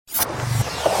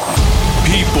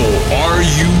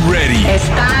Are you ready?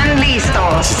 ¿Están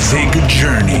listos? To take a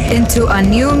journey into a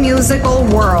new musical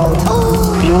world.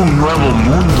 Un nuevo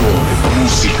mundo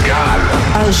musical.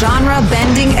 A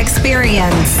genre-bending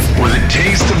experience. With a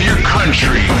taste of your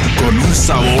country. Con un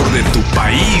sabor de tu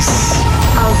país.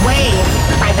 A wave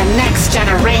by the next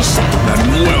generation. La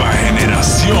nueva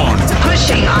generación.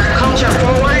 Pushing our culture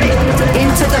forward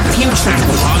into the future.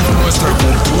 Empujando nuestra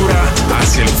cultura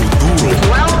hacia el futuro.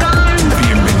 Welcome.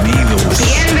 Bienvenidos.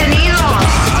 Bienvenidos.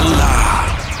 A la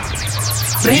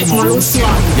Revolución.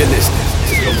 You're listening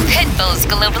Pitbull's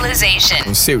Globalization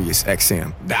on Sirius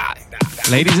XM. Die.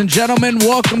 Ladies and gentlemen,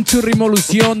 welcome to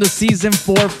Revolucion, the season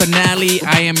 4 finale.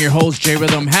 I am your host, J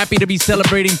Rhythm. Happy to be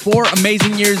celebrating 4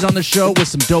 amazing years on the show with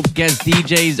some dope guest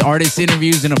DJs, artist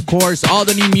interviews, and of course, all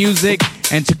the new music.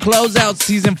 And to close out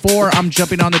season 4, I'm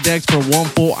jumping on the decks for 1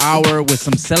 full hour with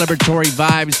some celebratory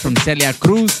vibes from Celia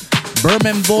Cruz,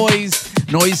 Berman Boys,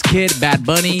 Noise Kid, Bad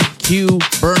Bunny, Q,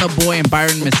 Burna Boy and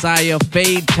Byron Messiah,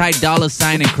 Fade, Ty Dolla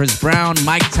 $ign and Chris Brown,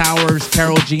 Mike Towers,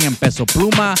 Karol G and Peso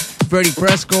Pluma, Freddie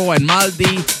Fresco and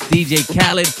Maldi, DJ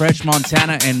Khaled, Fresh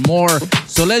Montana, and more.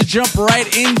 So let's jump right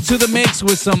into the mix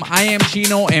with some I Am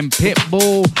Chino and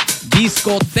Pitbull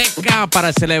Discoteca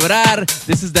para celebrar.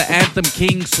 This is the anthem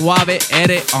King Suave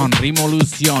Ere on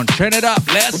Revolucion. Turn it up,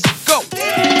 let's go!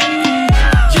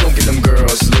 You don't get them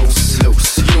girls loose,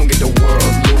 loose. You don't get the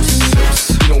world loose, loose.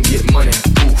 You don't get money,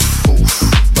 oof, oof.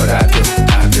 But I do.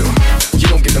 You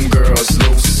don't get them girls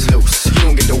loose, loose. You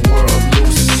don't get the world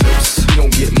loose, loose. You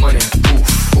don't get money,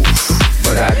 oof, oof.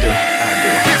 But I do.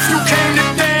 If you came to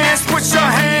dance, put your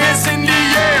hands in the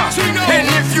air. And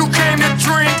if you came to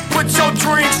drink, put your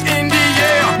drinks in the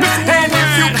air. And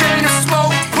if you came to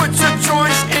smoke, put your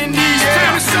joints in the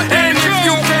air. And if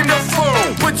you came to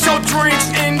fool, put your drinks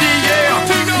in the air.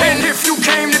 And if you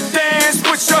came to dance,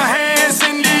 put your hands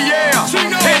in the air.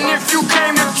 And if you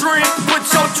came to drink, put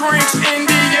your drinks in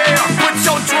the air. Put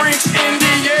your drinks in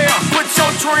the air. Put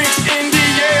your drinks in the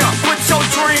air. Put your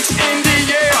drinks in the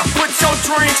air. Put your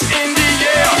drinks in the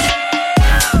air.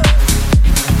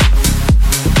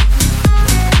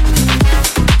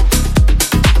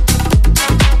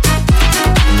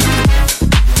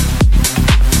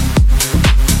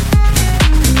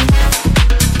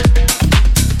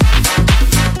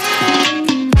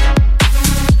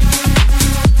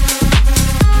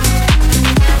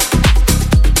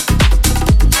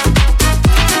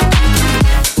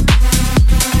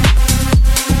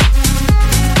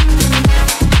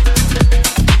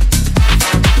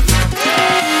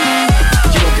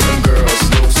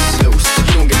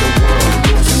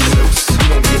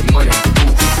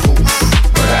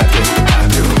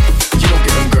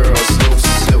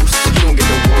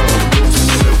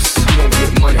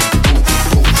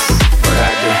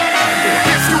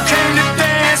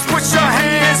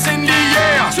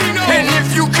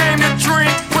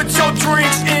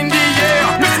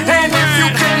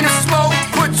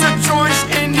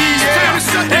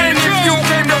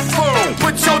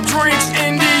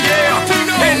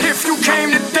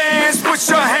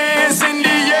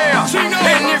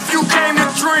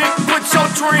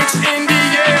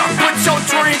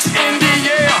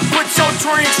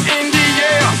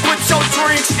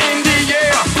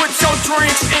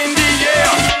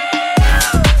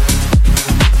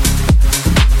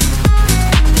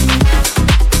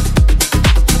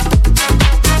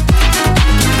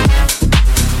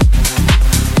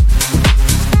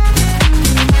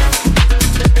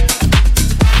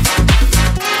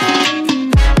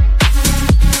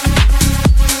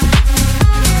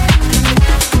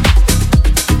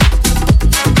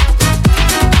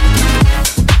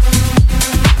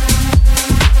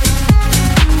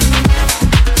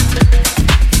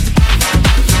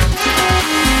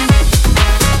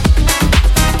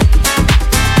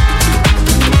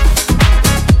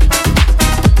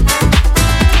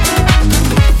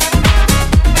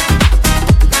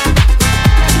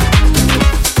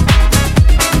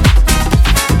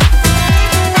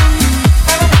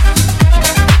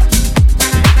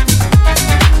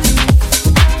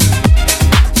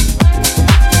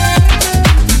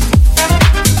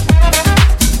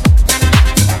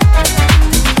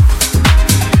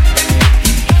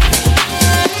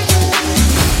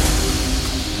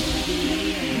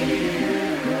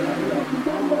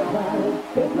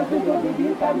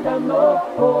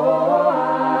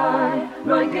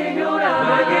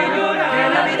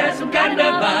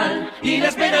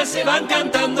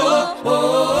 Cantando.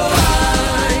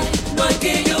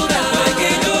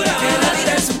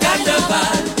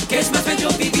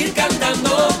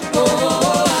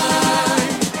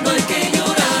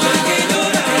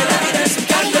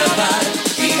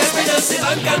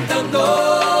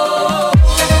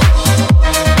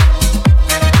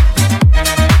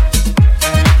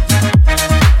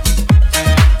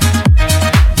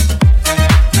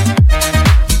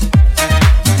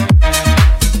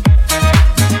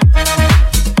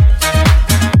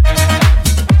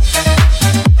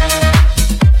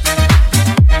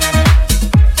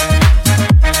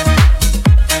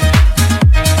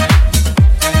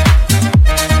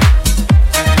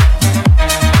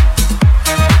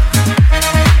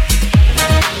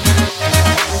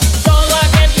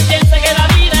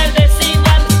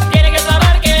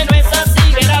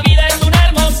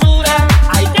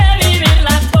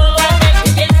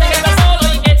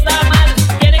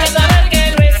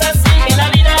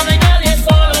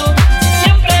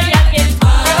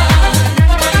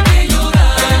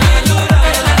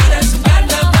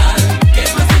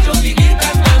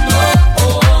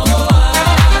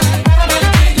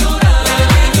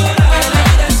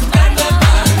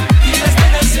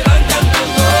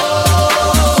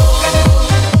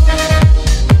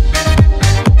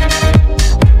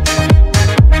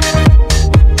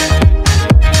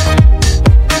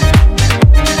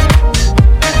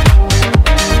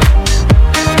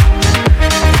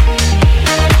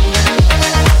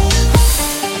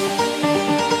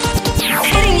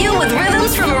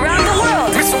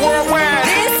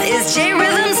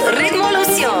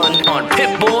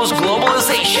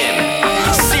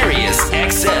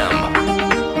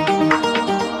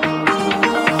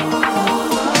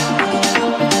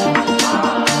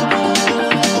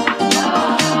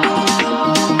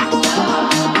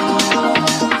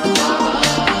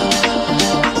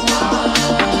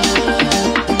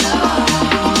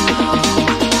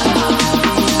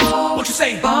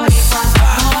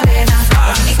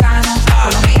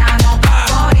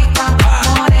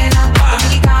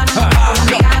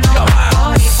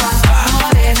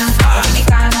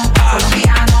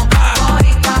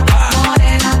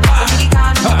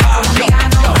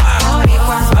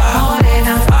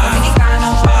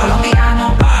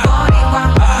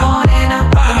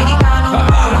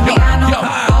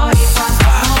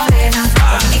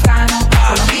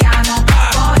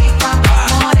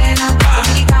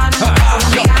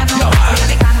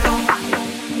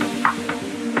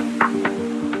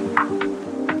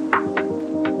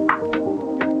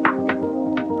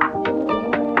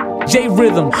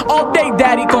 rhythm. All day,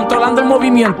 daddy, controlando el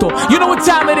movimiento. You know what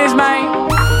time it is, man.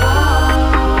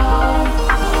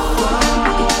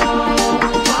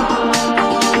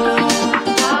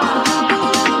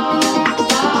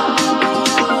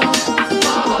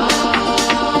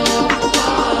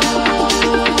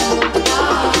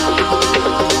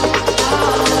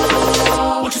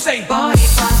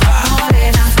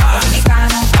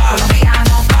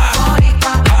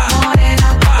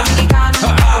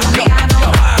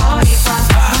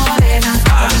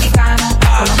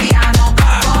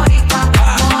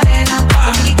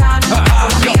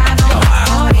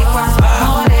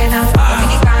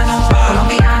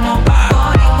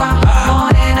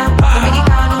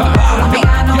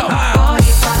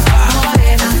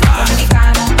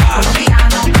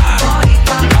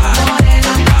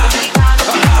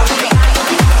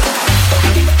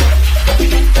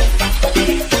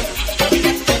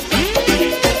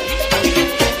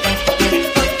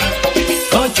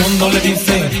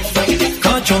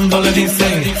 Cachondo le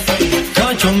dicen,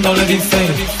 cachondo le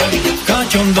dicen,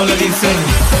 cachondo le dicen.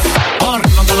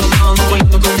 Arriba con las manos,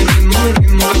 bailando con mi ritmo, el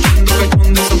ritmo cachondo,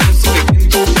 cachondo,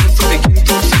 sabroso, de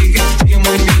quinto, sigue el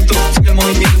movimiento,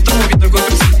 moviendo el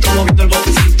cuerpecito, moviendo el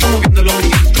botecito, moviendo el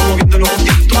ombliguito, moviendo los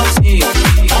juntitos, así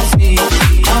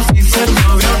se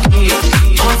mueve aquí,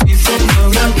 así se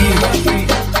mueve aquí.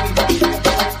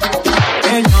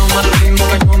 Se llama el ritmo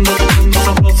cachondo, cachondo,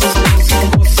 sabroso,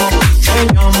 sabroso, se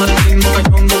llama el ritmo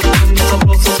cachondo, cachondo,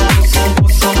 sabroso,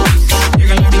 sabroso.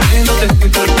 Llega la vivienda, te digo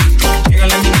todo, llega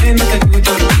la vivienda, te digo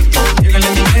todo, llega la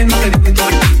vivienda, te digo todo,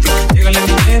 llega la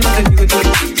vivienda, te digo todo.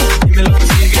 Dime lo que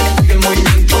sigue el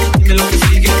movimiento, dime lo que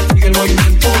sigue el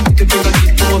movimiento. Y te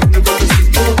pegadito, moviendo el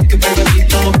cuerpecito, y te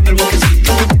pegadito, moviendo el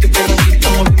botecito, y te pegadito,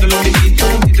 moviendo el ombliguito,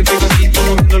 y te pegadito,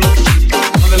 moviendo los chichitos.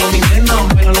 Muévelo mi nena,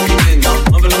 muévelo mi nena,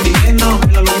 muévelo mi nena,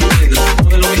 muévelo mi nena,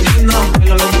 muévelo mi nena,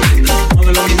 muévelo mi nena,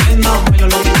 muévelo mi nena,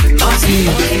 muévelo mi nena.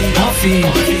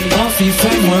 Así se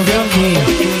mueve aquí,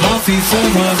 así se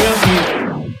mueve aquí.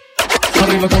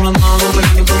 Arriba con las manos,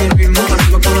 bailando con mi ritmo,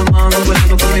 arriba con las manos,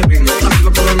 bailando con mi ritmo,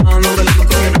 arriba con las manos, bailando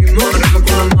con mi ritmo, arriba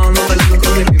con las manos, bailando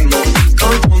con mi ritmo.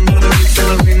 Cachondo le dicen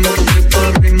al ritmo, completo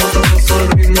al ritmo, sabroso al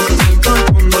ritmo, sensual.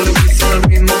 Cachondo le dicen al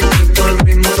ritmo, completo al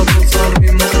ritmo, sabroso al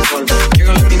ritmo, sensual.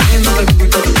 Llegale mi nena, te digo y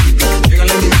te repito,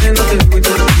 llegale mi nena, te digo y te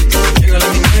repito, llegale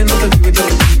mi nena, te digo y te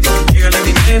repito, llegale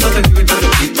mi nena, te digo y te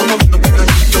repito. Moviendo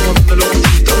pegadito, moviendo los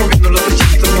chichitos, moviendo los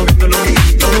chichitos, moviendo los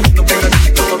chichitos, moviendo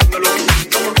pegadito, moviendo los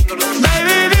chichitos, moviendo los chichitos.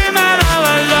 Baby, dime la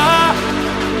verdad,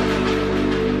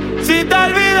 si te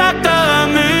olvidaste de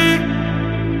mí.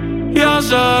 Yo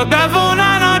sé que fue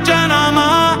una noche nada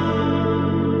más,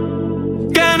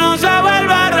 que no se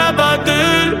vuelve a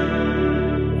repetir.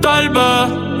 Tal vez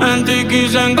en ti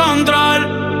quise encontrar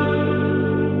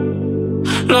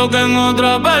lo que en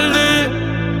otra perdí.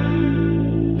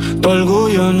 Tu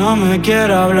orgullo no me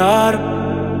quiere hablar,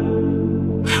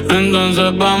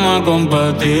 entonces vamos a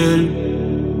competir.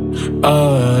 A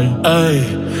ver, ey,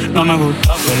 no me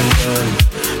gusta perder.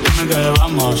 Dime qué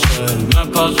vamos a hacer. Me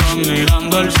paso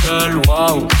mirando el cel,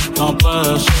 wow, no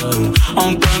puede ser.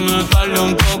 Aunque me sale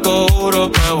un poco duro,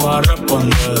 te voy a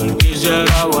responder.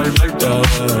 Quisiera volverte a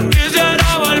ver,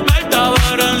 quisiera volverte a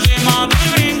ver. Encima estoy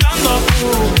brincando,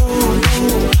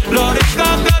 lo rica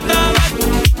que te ves.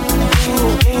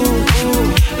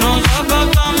 No sé qué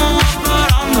estamos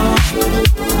esperando,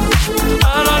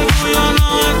 el orgullo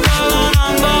nos está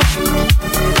ganando.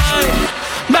 Hey,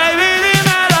 baby,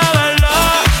 dime la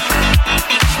verdad,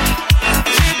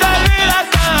 si te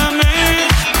olvidaste de mí.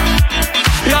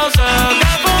 Yo sé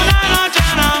que fue una noche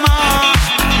nada más,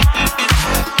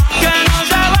 que no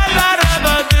se vuelve a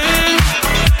repetir.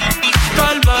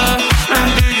 Tal vez en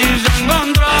ti quise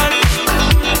encontrar,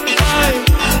 hey,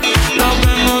 lo que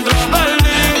en otra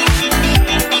perdí.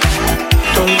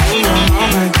 Tu orgullo no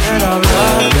me quiere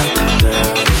hablar,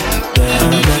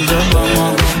 entonces vamos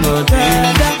a combatir.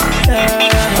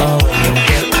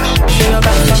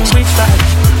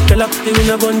 Tell up the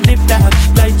winner gun dip tag,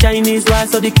 like Chinese wall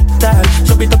so the kick tag.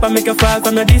 Chop it up and make you fall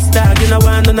from your disc tag. You know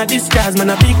want none of this jazz, man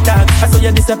a big tag. I saw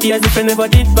you disappear as if you never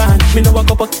did ban. Me no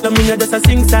walk up a killer, me no just a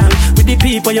sing song. With the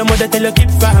people your mother tell you keep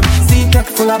fam. See tech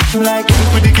full up like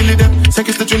with the killing them,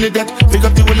 seconds to Trinidad. Pick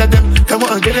up the whole of them, come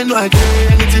on get it, no I get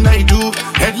anything I do.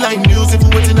 Headline news, if you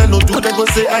waiting I no do, they go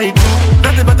say I do.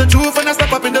 Nothing but the truth and I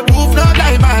step up in the booth. No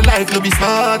lie, my life no be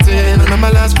smartin'. And my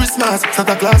last Christmas,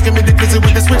 Santa Claus gave me the glizzy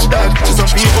with the switch dog. Just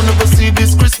some people never see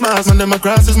this Christmas, and them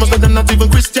across is mother than not even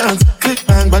Christians. Click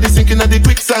bang, body sinking at the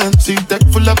quicksand. See deck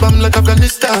full of bomb like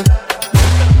Afghanistan.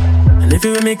 If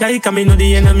you make I come, me know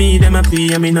the enemy, them a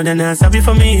free, and me know they're not sorry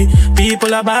for me.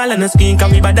 People are ball and a skin,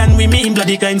 can we bad than we mean,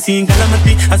 bloody crime scene,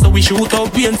 calamity. I saw we shoot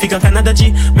out, we and figure Canada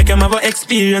G, make them have a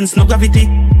experience, no gravity.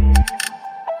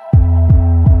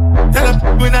 Tell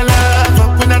them, we not laugh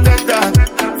up, we not take that.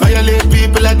 Violate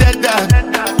people are dead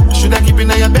that. Should I keep in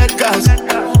your bed, cause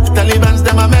the Taliban's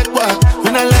them a make work.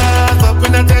 We not laugh up, we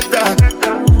not take that.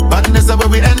 Badness is where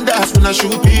we end us. We not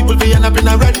shoot people, we end up in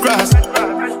a red cross.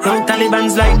 Young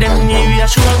Taliban's like them area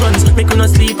sure guns. Make you no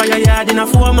sleep at your yard in a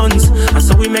 4 months. And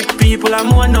so we make people a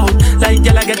mourn out. Like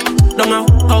y'all get down a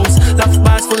house. Laugh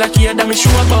bars full of care that me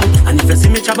sure about. And if you see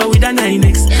me travel with a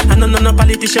 9X, and no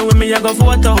politician with me I go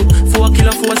vote out. 4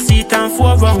 kilo, 4 seat and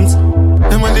 4 rounds.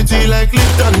 Them want the tea like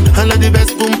Lipton. All of the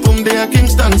best boom boom they are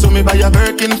Kingston. So me buy a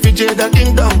Birkin for Jada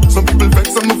Kingdom. Some people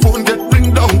vex on my phone get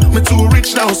bring down. Me too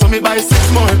rich now so me buy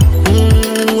 6 more.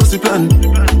 What's the plan?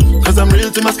 Cause I'm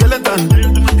real to my skeleton.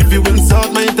 If you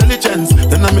insult my intelligence,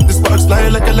 then I make the sparks fly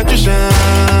like electrician.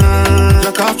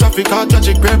 Knock off traffic, all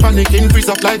tragic, bear panicking. Freeze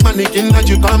up like mannequin, that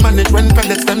you can't manage when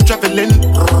pellets them traveling.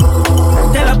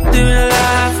 Tell up to me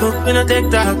laugh, fuck me no take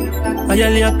that.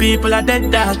 Violate people are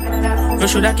dead dog. You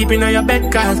shoulda keep in your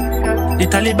bed cause the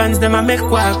Taliban's them a make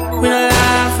quack. We no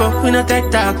laugh, fuck, we no take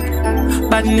that.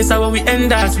 Badness is how we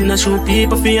end us. We no shoot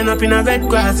people for end up in a red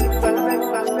grass.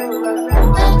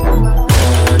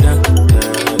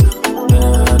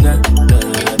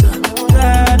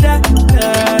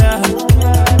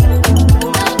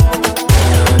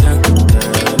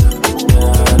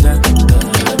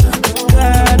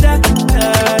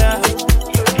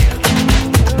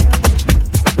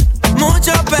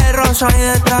 Soy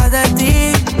detrás de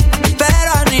ti,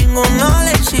 pero a ninguno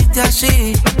le hiciste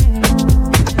así.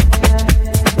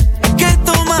 Que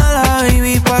tu mala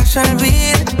baby pa'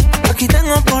 servir. Aquí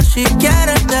tengo por si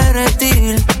quieres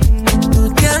derretir.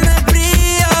 Tú tienes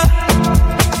frío,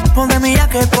 ponte mi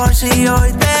jacket por si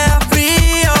hoy te da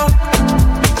frío.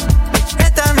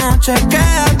 Esta noche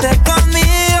quédate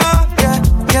conmigo, yeah,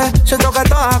 yeah. Se toca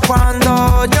toda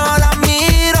cuando yo la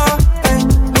miro. Hey,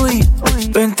 uy,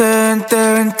 vente, vente,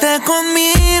 vente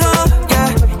conmigo, yeah,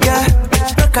 yeah.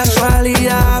 No es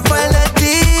casualidad, fue el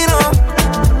destino.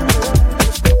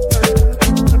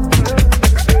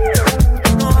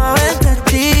 No va a haber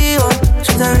testigo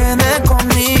si te vienes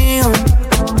conmigo.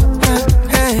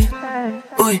 Hey, hey,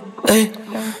 uy, hey.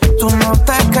 Tú no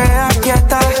te quedas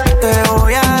quieta, te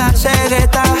voy a dar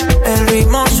cegueta. El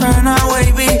ritmo suena,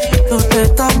 baby, tú te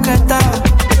toquetas.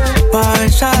 Pa'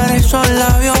 besar esos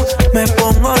labios me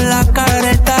pongo la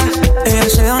careta. Ella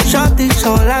se da un shot y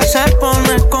sola se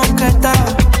pone coqueta.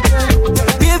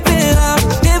 Bien pegado,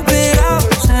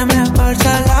 se me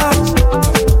pasa al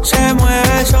lado. Se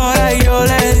mueve sola y yo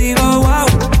le digo wow,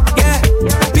 yeah.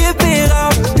 Bien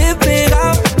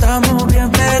pegado, estamos bien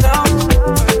pegados.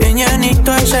 Bien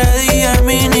llenito ese día, a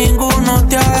mí ninguno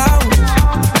te ha dado.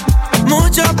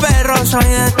 Muchos perros soy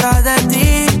detrás de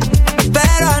ti,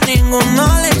 pero a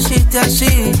ninguno le hiciste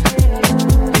así.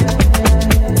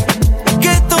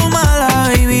 Que tu mala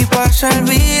baby pa'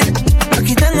 servir.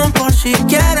 Aquí tengo por si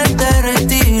quieres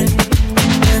derretir.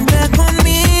 Vente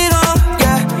conmigo,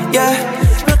 yeah, yeah.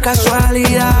 No es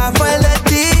casualidad, fue el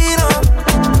destino.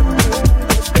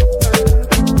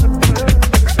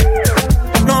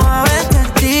 No va a haber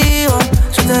testigo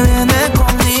si te vienes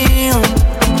conmigo.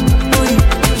 Uy,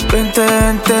 vente,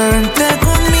 vente, vente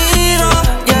conmigo,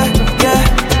 yeah, yeah.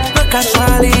 No es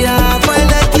casualidad, fue el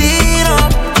destino.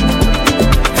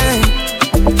 Hey,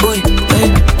 uy, hey.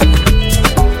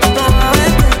 No va a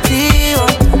haber testigo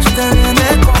si te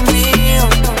vienes conmigo.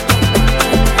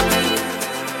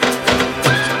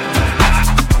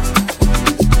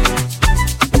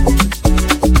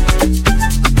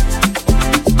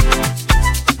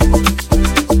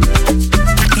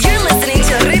 You're listening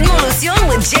to Ritmolución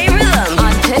with J Rhythm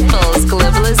on Pitbull's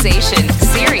Globalization,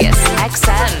 Sirius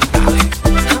XM.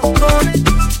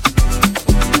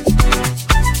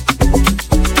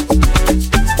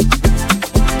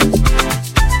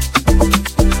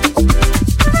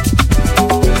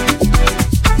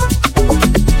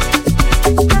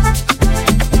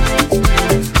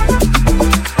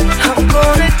 I'm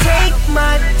gonna take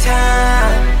my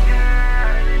time.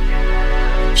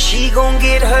 She gon'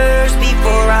 get hers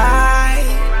before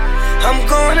I'm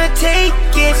gonna take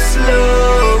it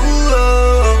slow.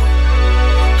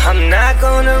 I'm not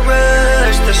gonna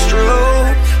rush the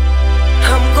stroke.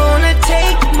 I'm gonna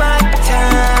take my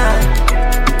time.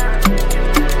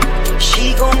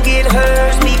 She gon' get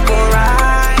hers before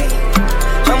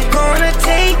I'm gonna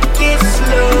take it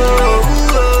slow.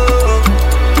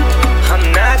 I'm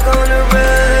not gonna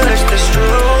rush the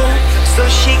stroke, so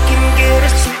she can get a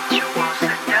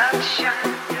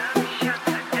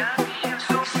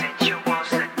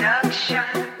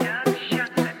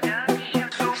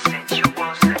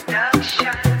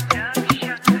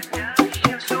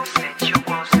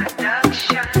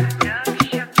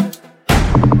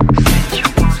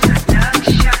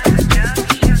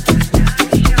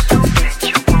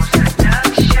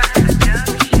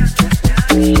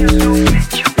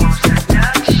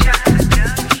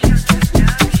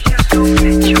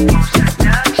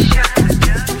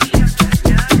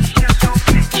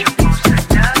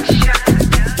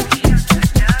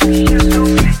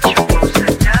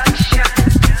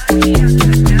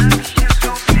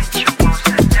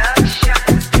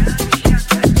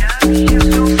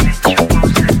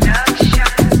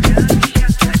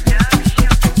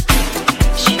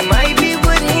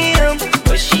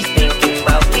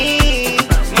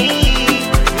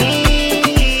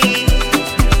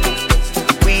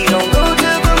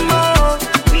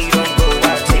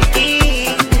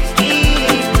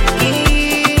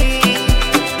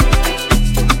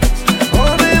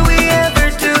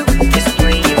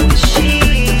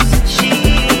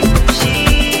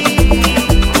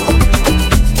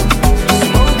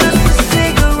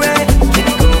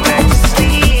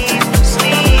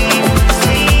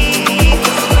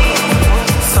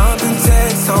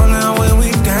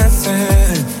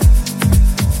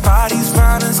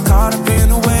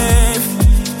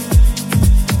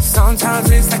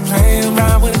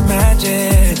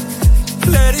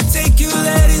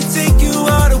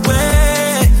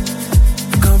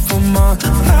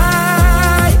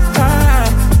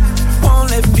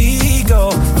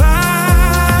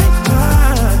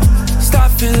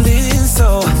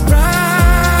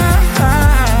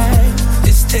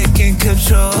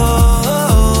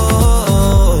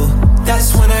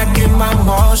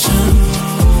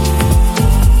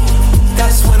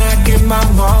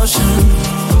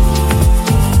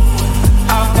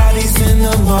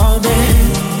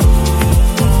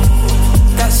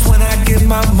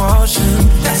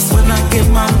get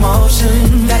my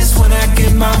motion. That's when I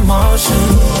get my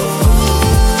motion.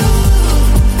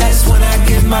 That's when I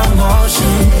get my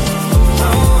motion.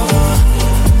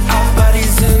 Our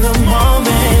bodies in the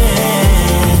moment.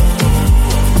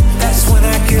 That's when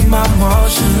I get my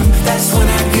motion. That's when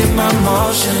I get my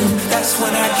motion. That's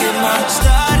when I get my.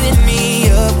 Starting me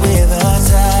up with a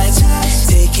touch,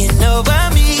 taking over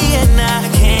me and I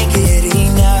can't get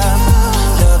enough.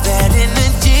 Love that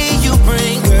energy you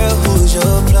bring, girl. Who's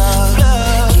your plug?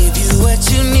 Give you what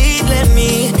you need. Let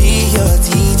me be your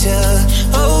teacher.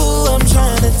 Oh, I'm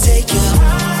trying to take you.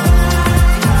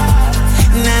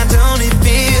 Now don't it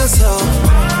feel so?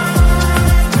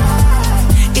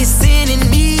 It's sending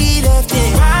me left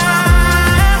and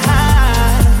right.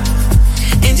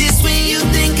 And just when you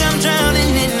think I'm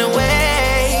drowning in the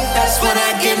wave, that's when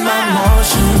I get my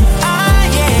motion. Ah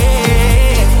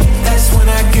yeah, that's when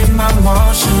I get my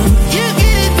motion. You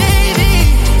get it, baby.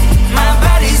 My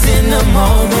body's in the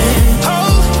moment.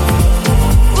 Oh,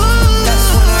 that's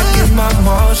when I get my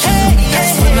motion.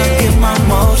 That's when I get my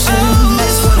motion.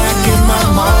 That's when I get my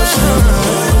motion.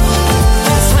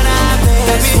 That's when I, baby.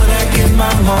 That's when I get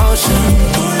my motion.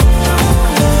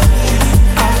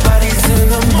 Our bodies in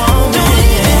the moment.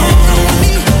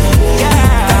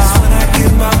 Yeah, that's when I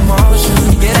get my motion.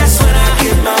 Yeah, that's when I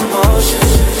get my motion.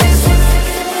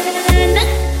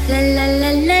 La la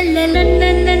la la la la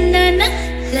la la la la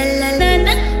la la la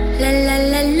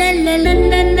la la la la la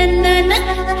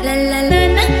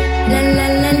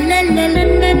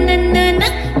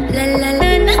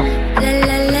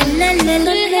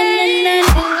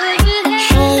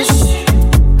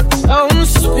Don't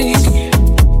speak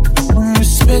when you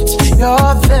spit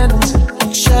your venom.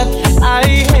 Shut. I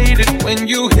hate it when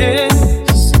you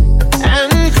hiss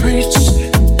and preach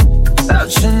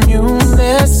about your new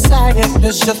messiah,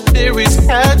 'cause your theories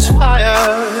catch fire.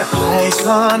 I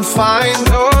can't find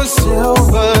no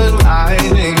silver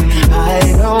lining. I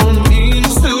don't mean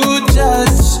to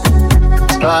judge,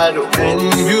 but when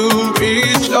you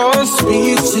reach your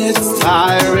speech, it's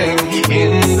tiring.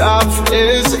 Enough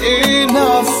is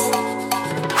enough.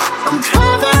 I'm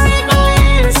covering my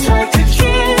ears like a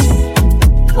kid.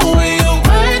 When your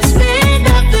words mean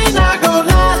nothing, I go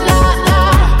la la la.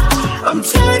 I'm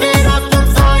turning up the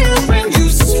volume when you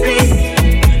speak,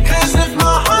 'cause if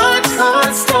my heart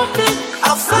can't stop it,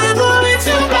 I'll find a way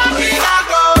to block it. I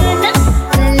go.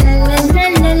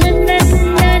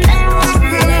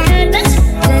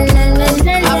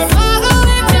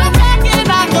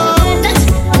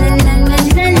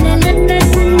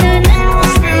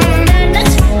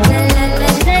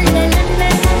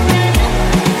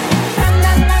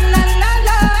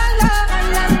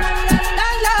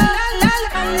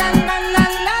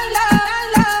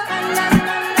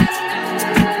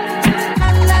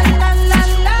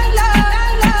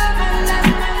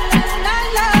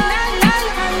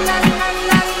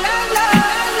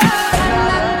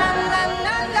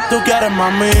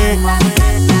 Mami,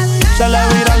 se le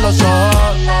viran los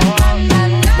ojos,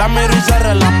 la miro y se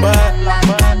relambe,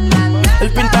 el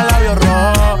pinta labios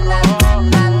rojo,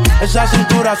 esa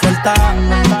cintura suelta,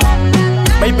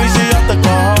 baby si yo te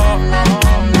cojo,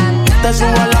 te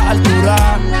subo a la altura,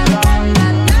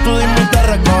 tú dime y te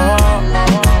recojo.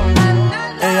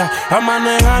 Ella a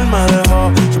manejar me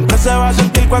dejó, siempre se va a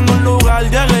sentir cuando un lugar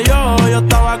llegue yo. Yo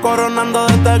estaba coronando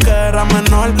desde que era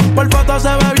menor, por foto se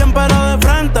ve bien pero de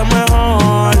frente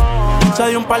mejor. Se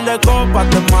dio un par de copas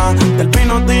de más, del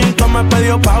pino tinto me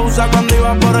pidió pausa cuando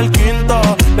iba por el quinto.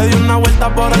 Le di una vuelta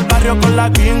por el barrio con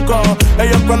la quinco,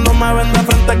 ellos cuando me ven de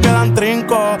frente quedan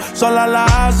trinco. Sola la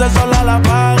hace, sola la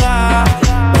paga,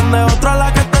 donde otra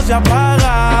la que se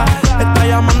apaga. Está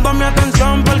llamando mi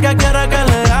atención porque quiere que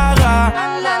le haga.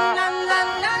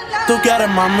 Tú quieres,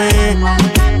 mami,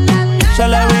 se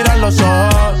le viran los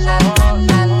ojos,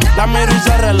 la miro y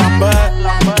se relambe,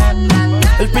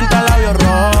 el pinta labios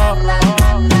rojo,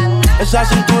 esa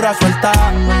cintura suelta,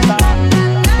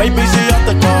 baby si yo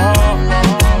te cojo,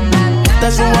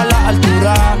 te subo a la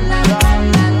altura,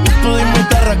 tú dime y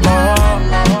te recojo.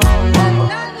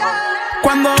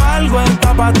 Cuando algo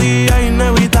está pa' ti es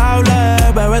inevitable,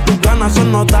 bebé, tus ganas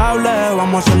son notables.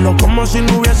 Vamos a hacerlo como si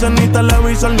no hubiese ni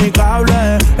televisor ni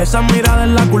cable. Esa mirada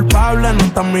es la culpable, no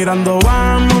están mirando,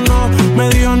 vámonos. Me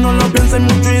dijo no lo pienses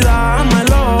mucho y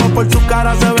dámelo. Por su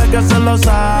cara se ve que se lo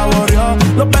saboreó.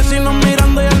 Los vecinos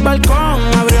mirando y el balcón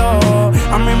abrió.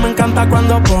 A mí me encanta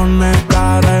cuando pone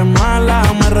cara de mala,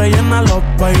 me rellena los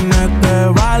peines de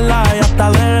bala y hasta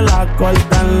de la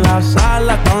corta en la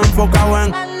sala. Estaba enfocado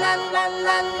en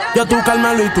yo tú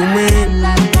Carmelo y tú mí.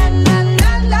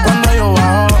 Cuando yo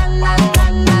bajo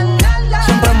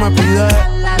siempre me pide,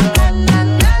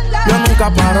 yo nunca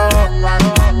paro.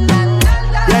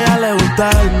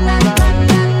 hotel.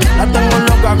 La tengo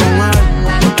loca con él.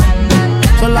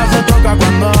 Sola se toca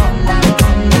cuando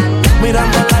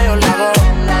mirándola yo la hago.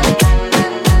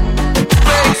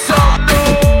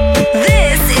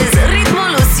 This is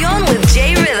Ritmolución with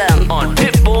J Rhythm on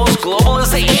Pitbull's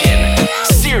Globalization,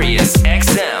 Sirius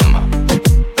XM.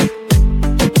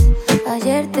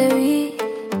 Ayer te vi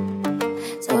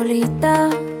solita,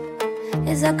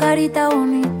 esa carita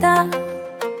bonita,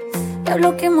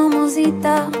 diablo que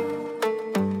mamosita.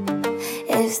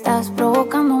 Estás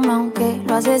provocándome aunque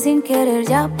lo haces sin querer.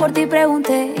 Ya por ti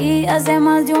pregunté y hace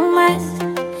más de un mes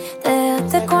te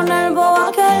dejaste con el bobo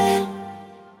aquel.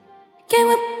 Qué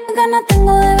ganas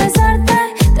tengo de besarte.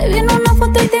 Te vi en una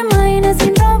foto y te imaginé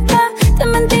sin ropa. Te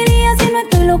mentiría si no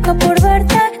estoy loca por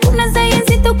verte. Un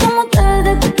ensayincito como te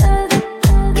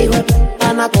Qué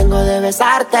ganas tengo de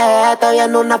besarte. Te vi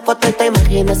en una foto y te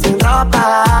imaginé sin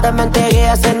ropa. Te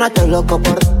mentiría si no estoy loco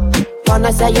por con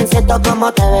ese jeansito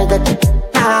como te ves de ti.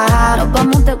 Nos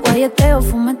vamos de guayeteo,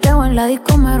 fumeteo en la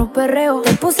disco, mero perreo.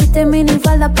 Te pusiste mini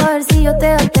falda pa' ver si yo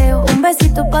te gateo. Un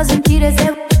besito pa' sentir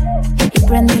ese. Y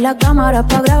prendí la cámara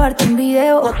pa' grabarte un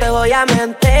video. No te voy a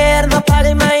mentir, no para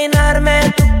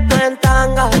imaginarme tú en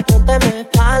tanga. Ponte mi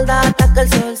espalda hasta que el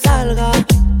sol salga.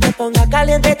 Me ponga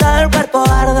caliente y todo el cuerpo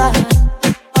arda,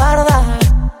 arda.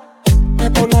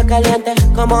 Me ponga caliente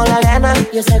como la arena.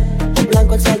 Y ese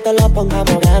blanco el sol te lo ponga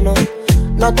moreno.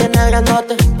 No tiene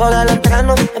grandote por el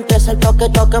entreno. Empieza el toque,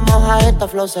 toque, moja esto,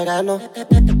 flow sereno.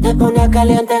 Te pone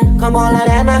caliente como la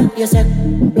arena. Y ese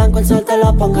blanco el sol te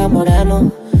lo ponga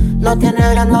moreno. No tiene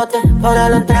grandote por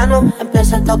el entreno.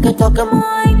 Empieza el toque, toque,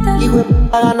 moja. Y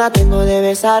ganas tengo de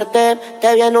besarte.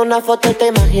 Te vi en una foto y te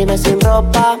imaginé sin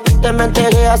ropa. Te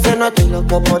mentiría si no estoy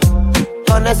loco por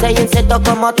con ese jeansito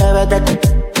como te ves de ti.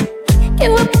 Qué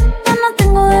ganas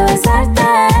tengo de besarte.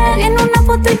 En una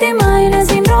foto y te imaginé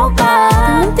sin ropa.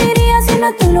 Te mentiría si no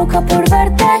estoy loca por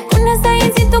verte. Con ese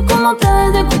jeansito como te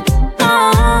ves de ti.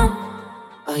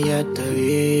 Ayer te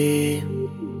vi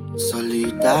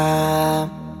solita,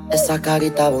 esa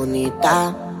carita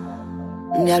bonita,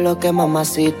 diablo que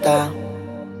mamacita.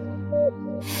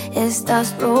 Estás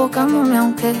provocándome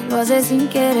aunque lo haces sin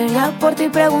querer. Ya por ti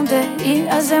pregunté y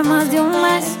hace más de un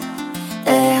mes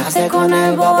te dejaste con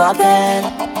el bobo aquel.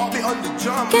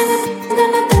 Qué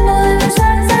ganas tengo de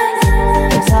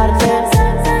besarte.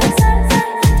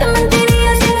 Te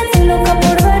mentiría si no estoy loca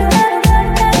por verte.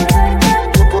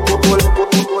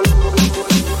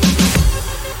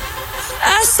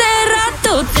 Hace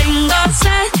rato tengo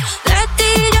sed de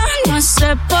ti, yo no sé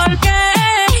por qué.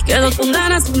 Quedo con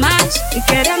ganas de más y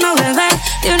queriendo beber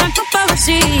de una copa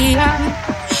vacía.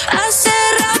 Hace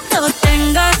rato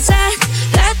tengo sed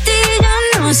de ti,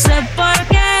 yo no sé por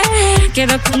qué.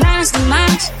 Quedo con ganas de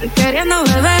más y queriendo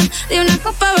beber de una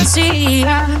copa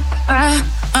vacía.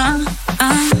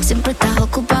 Siempre estás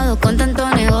ocupado con tanto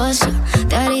negocio.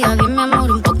 Te haría bien, mi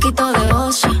amor, un poquito de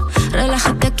ocio.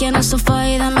 Relájate aquí en el sofá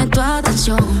y dame tu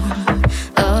atención.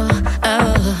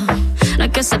 No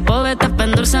es que se poeta pa'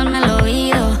 endulzarme el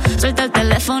oído. Suelta el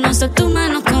teléfono, sé tu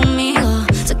mano conmigo.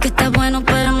 Sé que estás bueno,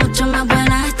 pero mucho más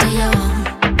buena estoy yo.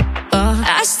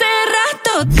 Hace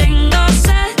rato tengo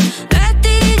sed de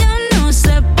ti, yo no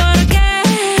sé por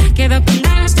qué. Quedo con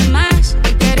ganas de más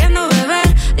y queriendo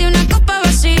beber de una copa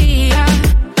vacía.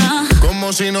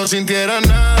 Como si no sintiera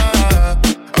nada.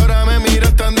 Ahora me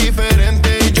miras tan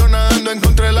diferente y yo nadando en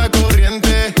contra de la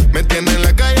corriente. Me tiene en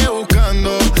la calle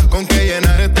buscando con qué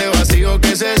llenar este vacío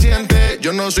que se siente.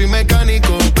 Yo no soy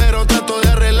mecánico, pero trato de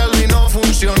arreglarlo y no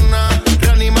funciona.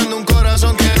 Reanimando un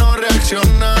corazón que no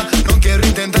reacciona. No quiero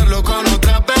intentarlo con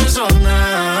otra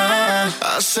persona.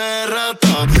 Hace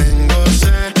rato tengo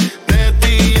sed de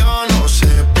ti, yo no sé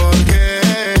por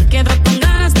qué. Quedo con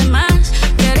ganas de más,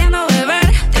 queriendo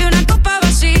beber de una copa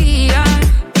vacía.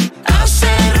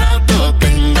 Hace rato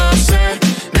tengo sed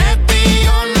de ti,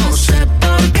 yo no sé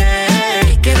por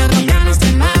qué. Quedo con ganas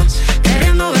de más,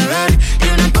 queriendo beber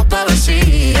de una copa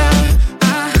vacía.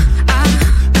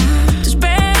 Tus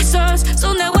besos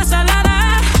son de agua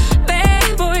salada,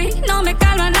 bebo y no me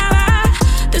calma nada.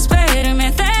 Te espero y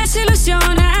me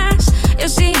desilusionas, y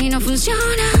así no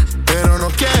funciona. Pero no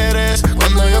quieres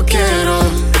cuando yo quiero.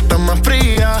 Estás más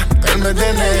fría que el mes de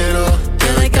enero.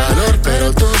 Te doy calor,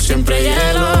 pero tú siempre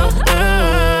hielo.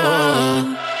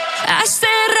 Hace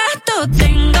rato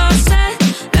tengo sed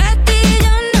de ti,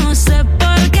 yo no sé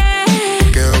por qué.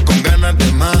 Quedo con ganas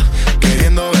de más,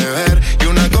 queriendo beber y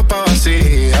una copa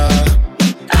vacía.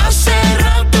 Hace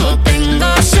rato tengo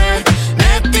sed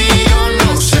de ti, yo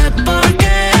no sé por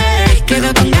qué.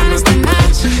 Quedo con ganas de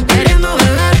más, queriendo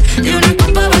beber de una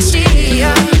copa vacía.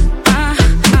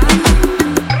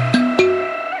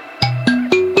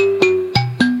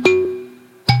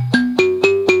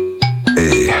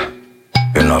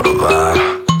 know the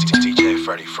vibe. DJ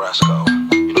Freddy Fresco,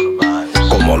 you know the vibe.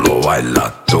 Como lo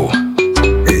bailas tú,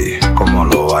 como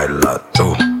lo bailas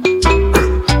tú,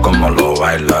 como lo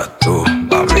bailas tú,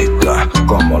 mamita,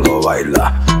 como lo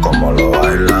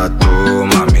bailas tú,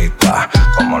 mamita,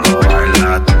 como lo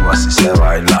bailas tú, así se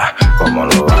baila, como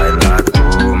lo bailas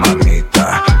tú,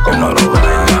 mamita, como lo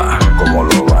baila, como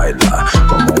lo baila,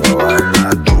 como lo baila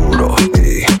duro,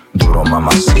 duro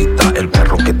mamacita, el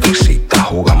perro que te excita,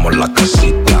 jugamos la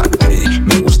casita,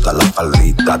 me gusta la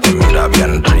faldita, te mira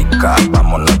bien rica,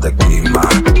 vámonos de clima,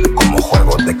 como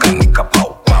juegos de canica,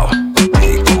 pau pau,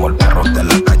 como el perro de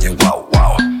la calle, wow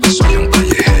wow, soy un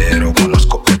callejero,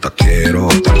 conozco el taquero,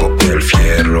 tengo el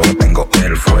fierro, tengo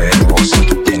el fuego, si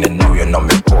tú tienes novio no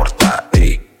me importa,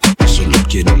 yo solo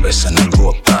quiero besar en el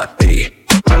gota,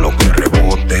 a lo que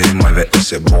rebote, mueve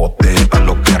ese bote, a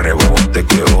lo que rebote,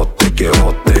 que bote,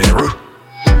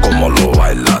 como lo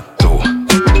bailas tú,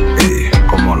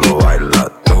 como lo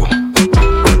bailas tú,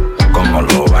 como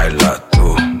lo bailas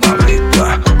tú,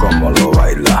 mamita, como lo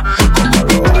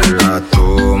bailas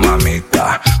tú,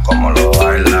 mamita, como lo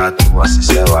bailas tú, así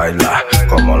se baila,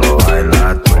 como lo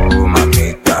bailas tú,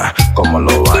 mamita, como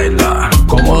lo baila,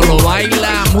 como lo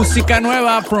baila. Música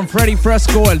nueva from Freddy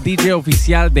Fresco, el DJ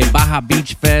oficial de Baja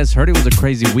Beach Fest. Heard it was a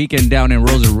crazy weekend down in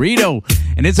Rosarito.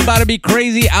 And it's about to be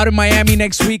crazy out in Miami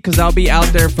next week because I'll be out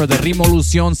there for the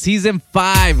Rimolucion Season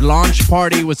 5 launch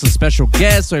party with some special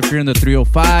guests. So if you're in the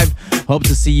 305, hope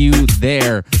to see you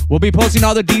there. We'll be posting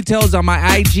all the details on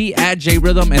my IG at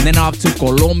JRhythm, and then off to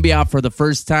Colombia for the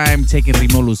first time, taking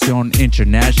Rimolucion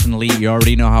internationally. You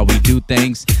already know how we do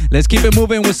things. Let's keep it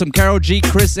moving with some Karol G,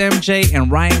 Chris MJ,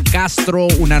 and Ryan Castro.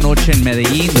 Una Noche en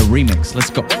Medellín, the remix. Let's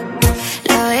go.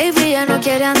 La baby ya no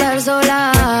quiere andar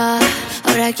sola,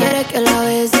 ahora quiere que la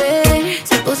bese.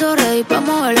 Se puso ready pa'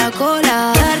 mover la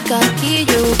cola, dar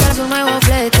casquillo, buscar su nuevo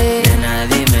flete. Nena,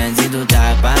 dime si tú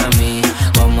estás pa' mí,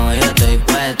 como yo estoy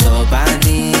puesto pa'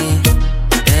 ti.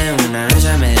 En una noche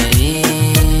a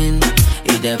Medellín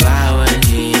y te pago el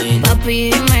jean.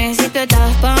 Papi, dime si tú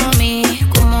estás pa' mí,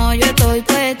 como yo estoy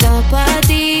puesta pa'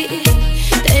 ti.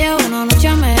 Te llevo una noche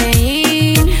a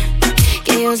Medellín,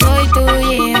 que yo soy tu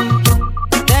gym.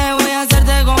 Te voy a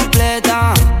hacerte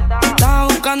completa, estaba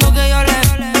buscando que yo le...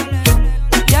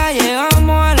 Ya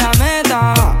llegamos a la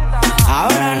meta,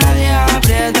 ahora nadie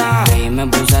aprieta. Y me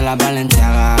puse la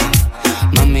Balenciaga,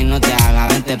 mami no te hagas,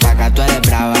 vente pa' acá, tú eres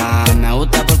brava. Me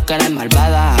gusta porque eres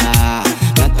malvada,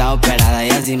 no está operada y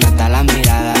así mata la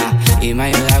mirada. Y me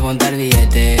ayuda a contar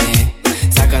billetes,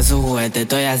 saca su juguete,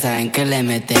 tú ya saben que le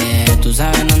mete. Tú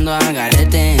sabes no ando al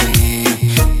garete,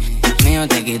 mío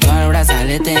te quito el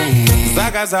brazalete.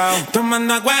 Está casado,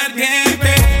 tomando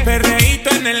aguardiente, perreíto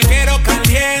en el guero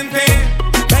caliente.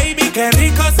 Baby, qué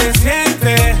rico se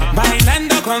siente,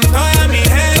 bailando con toda mi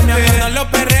gente. Me acuerdo los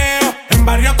perreos, en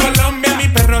Barrio Colombia, mi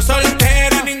perro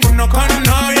soltero, ninguno con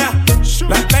novia.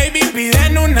 Las baby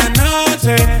piden una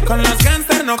noche, con los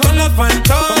gangsters, no con los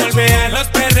fantoches. Vean los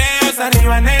perreos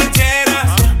arriba en el cheras,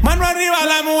 mano arriba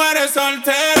las mujeres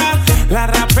solteras. La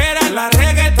rapera, la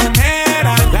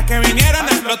reggaetonera, las que vinieron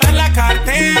a explotar la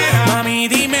cartera. Mami,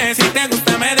 dime si te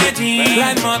gusta Medellín,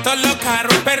 las motos, los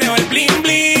carros, el perreo, el bling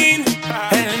bling.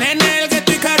 El nene, el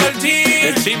Gueto y Karol G,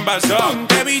 el chimbazo,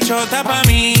 ponte bichota pa'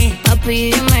 mí.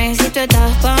 Papi, dime si tú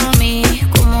estás pa' mí,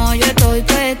 como yo estoy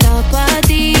puesta pa'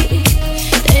 ti.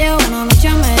 Te llevo una noche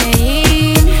a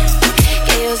Medellín,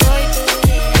 que yo soy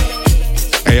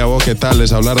tu... Hey, vos, ¿qué tal?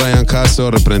 Les habla Ryan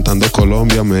Castro, representando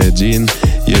Colombia, Medellín.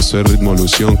 Y esto es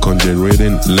Ritmolución con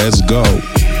JRhythm. Let's go.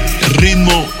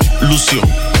 Ritmolución.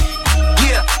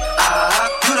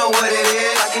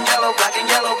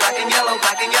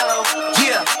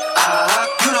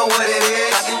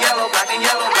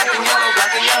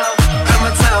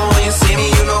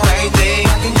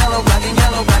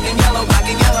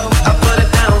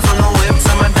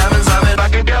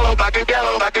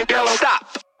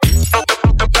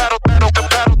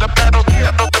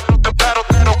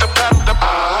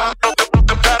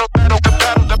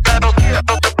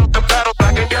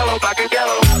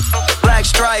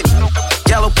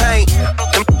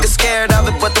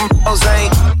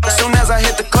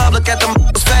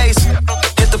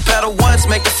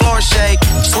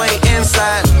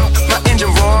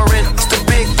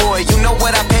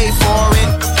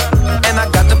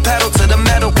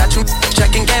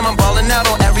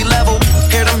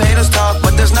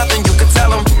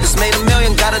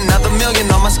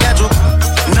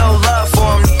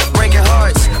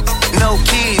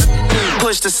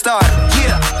 To start,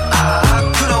 yeah,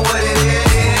 you know what it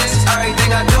is.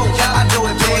 Everything I do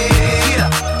it big.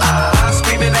 Yeah,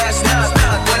 screaming ass nuts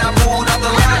when I pulled up the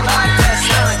line like that's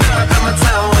nuts. I'ma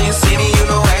tell when you see me, you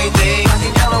know.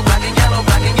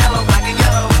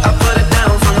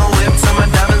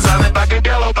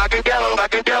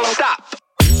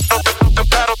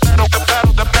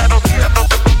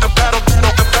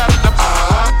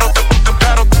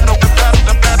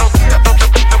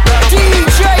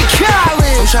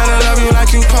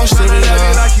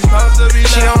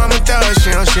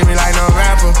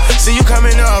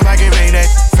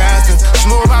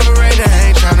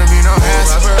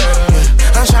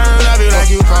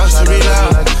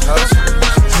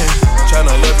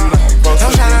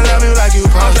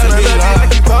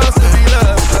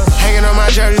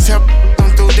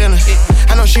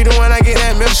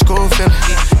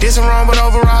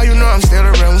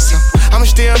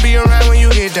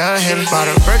 Bought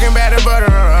a Birkin bag to butter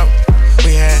her up.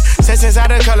 We had sex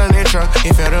inside the Cullinan truck,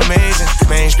 it felt amazing.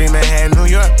 Mainstream Manhattan, New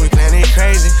York, we planning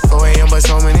crazy. 4 a.m. but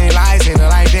so many lights, ain't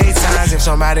like daytimes. If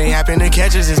somebody happen to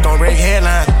catch us, it's gon' break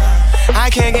headlines. I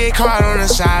can't get caught on the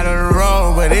side of the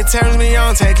road, but it turns me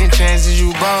on taking chances,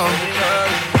 you bold.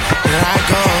 Here I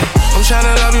go. I'm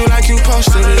tryna love you like you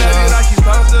supposed to be loved.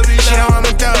 She know I'm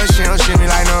a thug, she don't treat me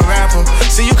like no rapper.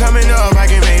 See you coming up, I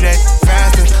can make that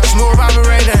faster. Smooth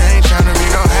operator, ain't tryna be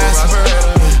no hassle.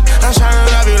 I'm tryna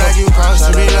love you like you supposed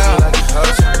to be loved.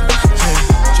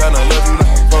 Tryna love you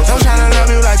like I'm tryna love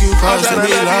you like you supposed to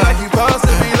be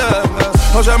loved.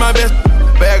 I'm trying my best.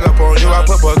 Bag up on you, I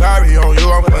put Bulgari on you,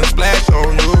 I put splash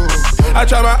on you. I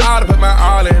try my all to put my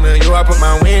all into you, I put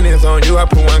my winnings on you, I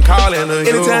put one call into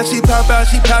you. Anytime she pop out,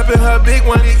 she poppin' her big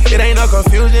one. It ain't no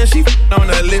confusion, she on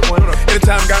the lit one.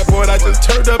 Anytime got bored, I just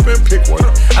turned up and picked one.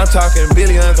 I'm talking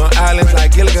billions on islands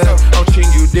like Gilligan. I'm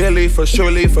treating you dearly, for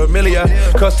surely familiar.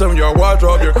 Custom your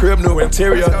wardrobe, your crib, new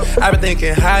interior. I've been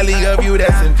thinking highly of you,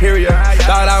 that's inferior.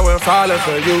 Thought I went falling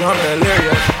for you, I'm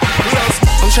delirious.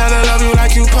 I'm tryna love you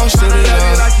like you supposed to be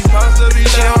loved.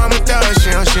 She know I'm a thug,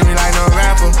 she don't treat me like no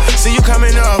rapper. See you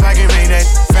coming up, I can make that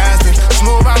faster.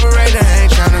 Smooth operator,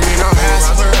 ain't tryna be no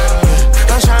hassle.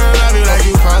 I'm tryna love you like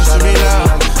you supposed to be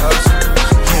loved.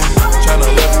 Tryna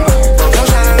love you like I'm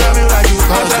tryna love you like you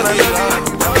supposed to be loved.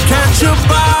 Catch your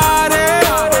body,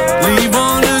 leave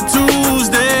on a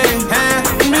Tuesday.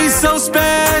 Me so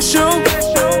special,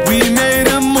 we made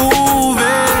a movie.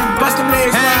 Bust them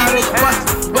legs,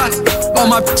 bust. All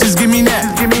my bitches give me that.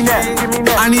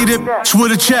 I need a bitch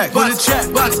with a check.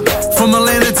 From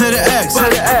Atlanta to the X.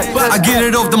 I get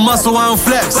it off the muscle, I don't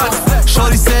flex.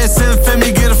 Shorty said, send for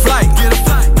me, get a flight.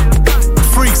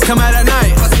 Freaks come out at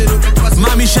night.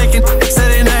 Mommy shaking,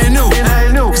 said ain't nothing new.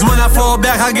 Cause when I fall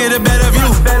back, I get a better view.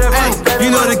 Ay,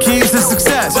 you know the keys to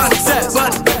success.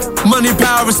 Money,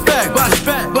 power, respect.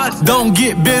 Don't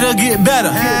get bitter, get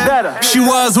better. She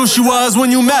was who she was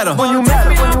when you met her.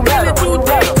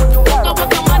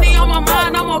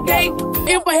 Okay,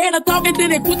 if I had a talking,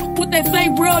 then it put that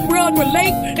same broad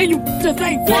relate, and you just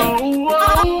ain't fake.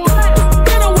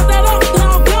 Hit her with that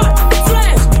up-down gun,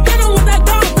 flash. Hit her with that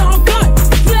down gun,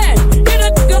 flash. Hit a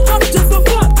nigga up just for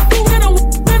fun. Hit her.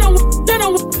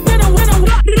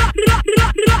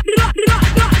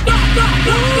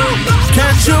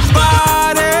 Catch your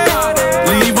body,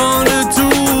 leave on a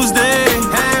Tuesday.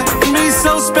 Me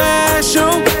so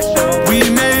special, we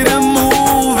made a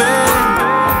movie.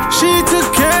 She took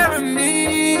care of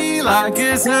me like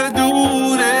it's her duty.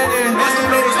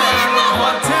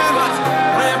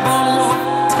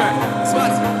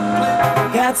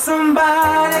 Got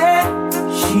somebody,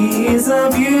 she's a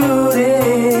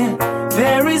beauty,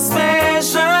 very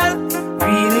special,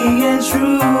 really and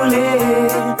truly.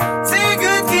 Take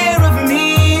good care of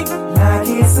me like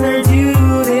it's her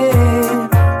duty.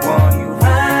 Won't you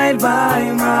ride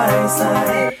by my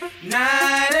side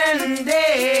night and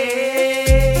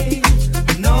day?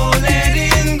 No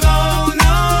letting go,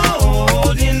 no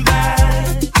holding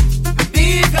back,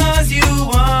 because you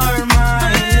are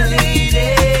my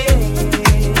lady.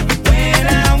 When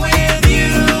I'm with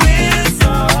you, it's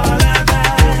all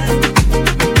about.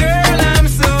 Girl, I'm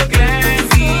so glad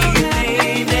we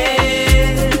made it.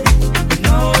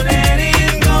 No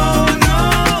letting go, no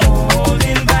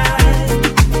holding back,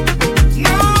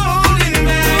 no holding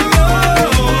back,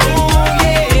 no,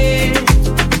 yeah.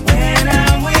 When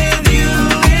I'm with you,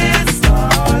 it's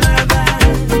all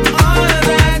about,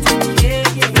 yeah.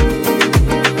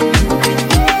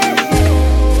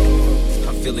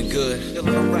 I'm feeling good,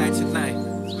 feeling alright tonight.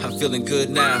 I'm feeling good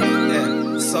now.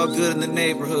 Yeah, it's all good in the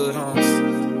neighborhood, homes.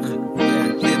 Yeah,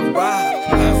 little ride.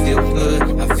 I feel good,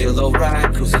 I feel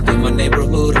alright. Cruising through my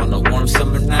neighborhood on a warm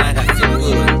summer night. I feel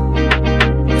good.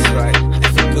 That's right, I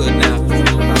feel good now.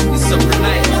 It's summer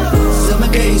night. Summer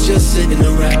days just sitting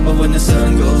around, but when the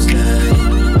sun goes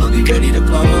down, I'll be ready to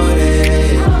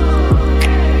party.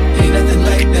 Ain't nothing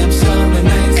like them summer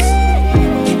nights.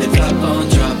 Keep the top on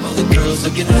drop, all the girls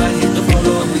looking hot, hit the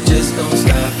floor, and we just don't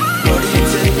stop. Party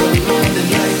until the morning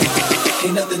light.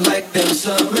 Ain't nothing like them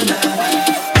summer nights.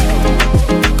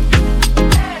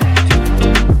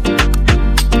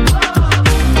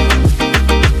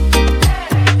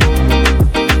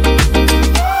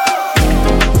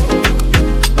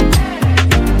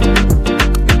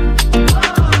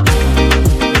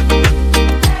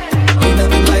 Ain't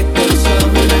nothing like them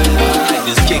summer nights. I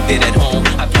just kicked it at home.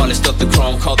 I polished up the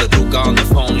chrome, called the Duke on the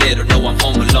phone, let her know I'm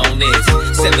home alone. It's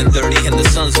 7:30 and the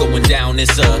sun's going down.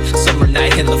 It's a summer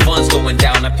night and the fun's going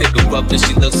down. I pick her up and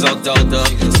she looks all dolled up,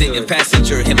 sitting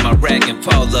passenger in my rag and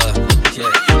Paula. Yeah,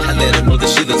 I let her know that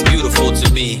she looks beautiful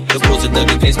to me. The rose of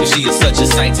Dougie face, but she is such a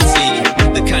sight to see.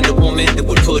 The kind of woman that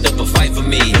would put up a fight for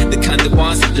me. The kind that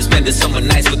wants to spend the summer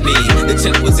nights with me. The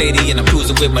temp was 80 and I'm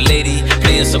cruising with my lady,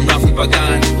 playing some Rafi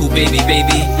Bagan. Ooh, baby,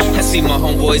 baby. I see my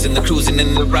homeboys and the cruising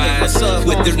in the rise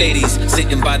with their ladies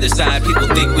sitting by their side. People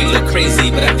think we look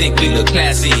crazy, but I think we look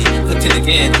classy. But then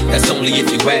again, that's only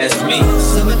if you ask me.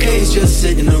 Summer days just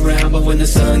sitting around, but when the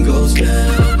sun goes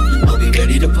down, I'll be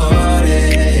ready to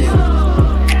party.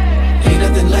 Ain't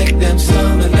nothing like them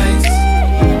summer nights.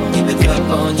 Keep it up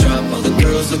on drop, all the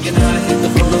girls looking hot, hit the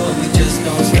floor, we just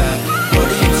don't stop.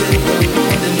 Party until the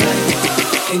morning light.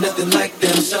 Ain't nothing like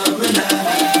them summer nights.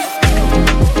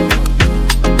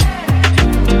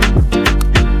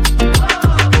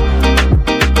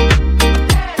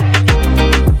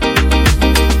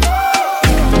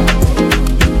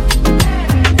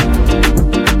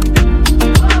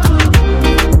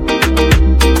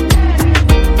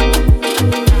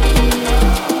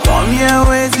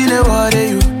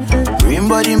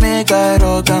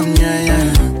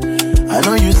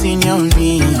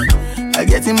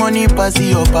 Money pass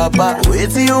your papa. Wait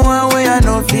till you want way I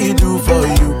know feel do for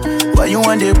you. Why you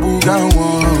want the boogan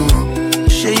one?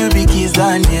 Share you be kiss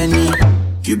than any.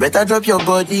 You better drop your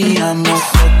body and more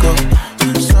fuck up.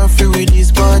 Suffer with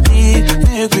this body.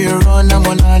 Make we run, I'm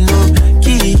on a low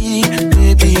key.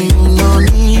 Baby, you know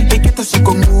me. They get us, you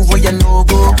go move where you no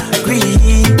go.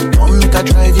 Breathe. Don't make a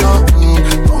drive your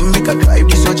don't make a drive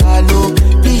this so jalo.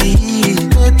 Please,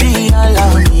 baby,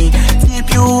 allow me. Tip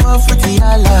you off with the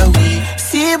alawi.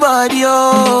 See body,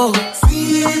 oh.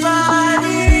 See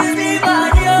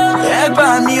body, oh. Egg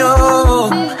by me, oh.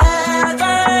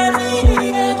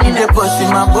 Need a pussy,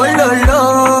 my bololo.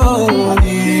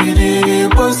 Need a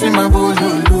pussy, my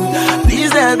bololo.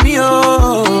 Please let me,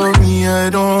 oh. Me, I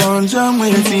don't jam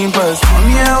with him, but come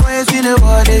here, wait till the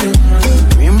body.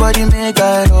 Green body make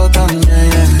I rock on,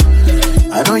 yeah.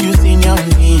 I know you seen your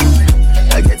me.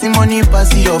 I get the money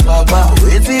pass your papa.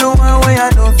 Wait till you want way I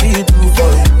don't feel too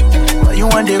for you. Why you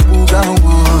want the boogan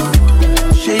one?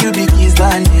 Share you be kiss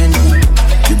than any.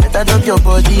 You better drop your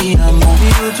body and move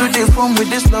you to the phone with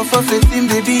this love for 15,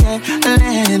 baby.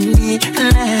 Let me.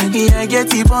 I get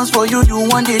the bounce for you. You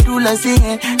want they do like say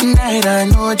night I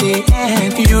know they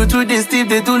end. You to the steep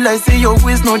they do like say your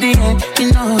waist no they end.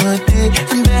 You know they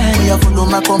bend. You follow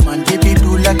my command, baby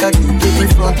do like I do. Baby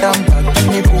front and back,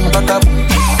 me boom back up.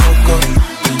 Fuck up.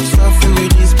 Suffer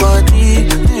with this body,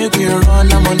 make me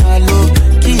run, I'm on a low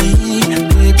key.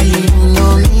 Baby, you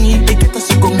know me. They get us,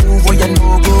 you go move where you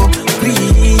no go.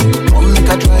 Breathe, come make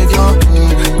a drive your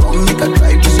come make a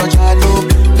drive this so jalo.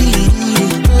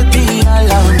 Please, baby,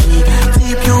 allow me.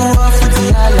 Tip you off with the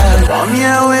alarm. Come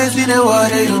here, wait see the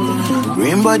water.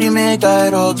 Green body make a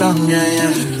rock down,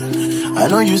 yeah. I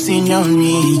know you seen your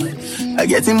me. I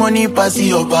get the money pass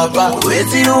your papa. Wait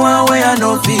till you want where I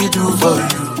know feel do for you.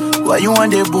 Why you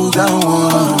want the boogan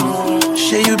one?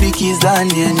 Share you be kiss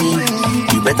than any.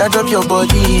 You better drop your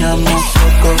body and more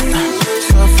fuck up.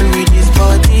 Suffer with this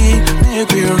body.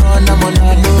 Make we run, I'm on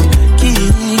a low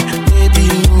key. Baby,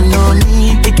 you know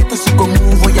me. They get us, you go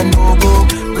move where you no go.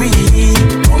 Breathe.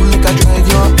 Don't make a drive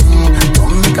your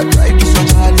don't make a drive this one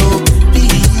jalo.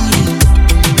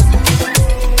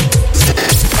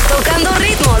 Tocando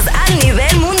ritmos a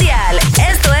nivel mundial.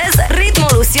 Esto es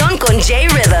Ritmolución con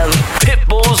J-Rhythm.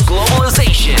 Pitbull's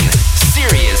Globalization,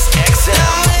 Sirius XM.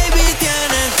 Baby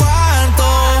tiene cuarto,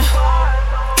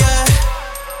 yeah.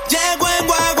 Llego en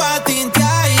guagua tinta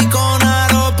y con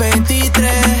aro 23.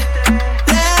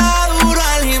 Le da duro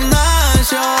al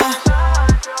gimnasio,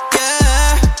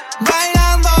 yeah.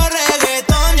 Bailando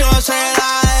reggaetón yo se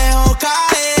la dejo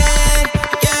caer,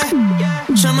 yeah.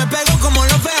 Se me pegó como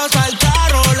los feos al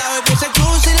carro. La vez que se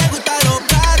cruza y le gusta lo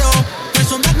caro. Me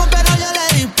sumerjo pero yo le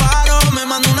disparo. Me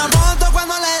mando una foto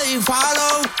cuando le di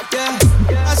follow, yeah.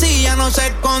 Así ya no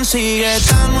se consigue.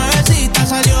 Tan nuevecita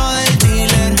salió del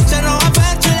dealer. Se roba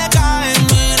pecho y le caen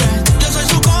miles. Yo soy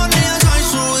su cone, yo soy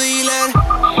su dealer.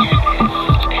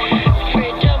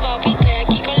 Yo papi, estoy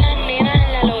aquí con las nenas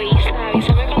en la Loíza.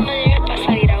 Avísame cuando llegues para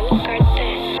salir a buscarte.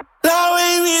 La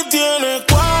baby tiene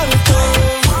cuarto.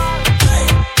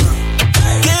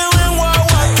 Llevo en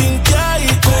guagua tinta y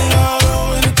con aro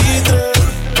 23.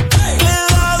 Le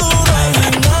da duro al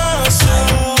gimnasio,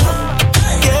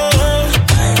 yeah.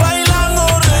 Bailando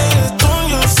reggaetón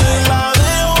yo se la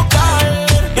dejo caer,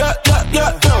 yeah.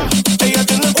 Ella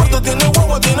tiene cuarto, tiene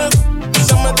guagua, tiene.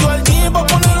 Se metió al gym pa'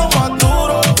 ponerlo más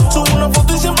duro. Sube una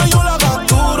foto y siempre yo la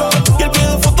capturo. Y el pie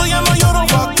de foto ya no lloro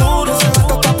factura. Esa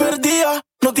gata está perdida,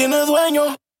 no tiene dueño.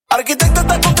 Arquitecta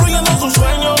está construyendo su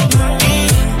sueño. Y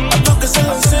a todo que se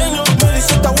la enseño. Me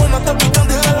dice está buena, está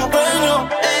picante, jalapeño.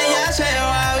 Ella se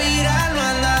va a vivir.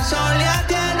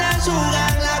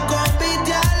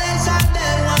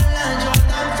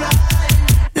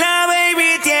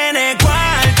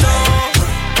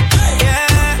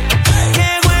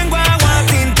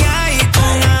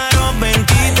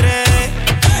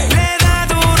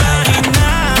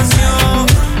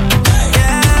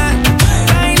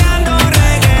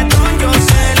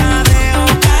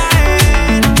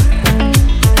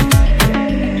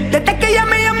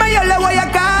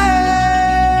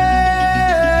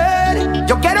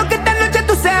 Yo quiero que esta noche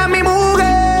tú seas mi mujer.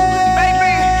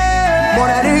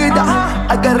 Morenita,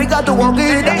 ay qué rica tu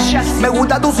boquita. Me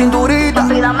gusta tu cinturita.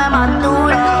 Dame más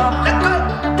duro.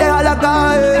 Déjala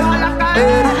caer.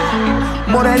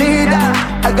 Morenita,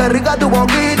 ay qué rica tu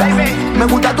boquita. Me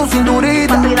gusta tu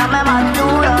cinturita. Dame más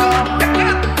duro.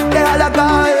 Déjala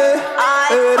caer.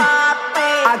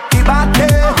 Actívate,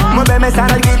 muéveme esa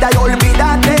nalguita y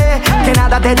olvídate que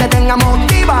nada te detenga,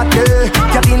 motívate.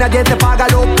 Que a ti nadie te paga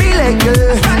los biles,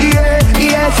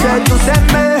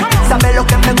 sedúceme. Sabes lo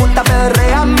que me gusta,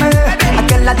 perréame.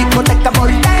 Aquí en la discoteca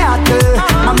volteate.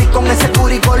 Mami con ese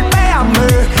curi golpéame.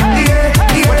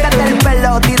 Suéltate el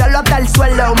pelo, tíralo hasta el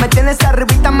suelo. Me tienes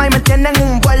arribita, ma, y me tienes en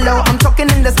un vuelo. I'm talking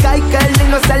in the sky, que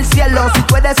lindo es el cielo. Si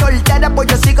tú eres soltera, pues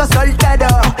yo sigo soltero.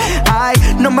 Ay,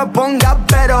 no me pongas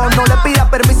pero. No le pidas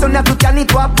permiso ni a tu tía ni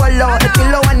tu abuelo.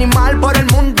 Estilo animal por el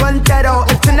mundo entero.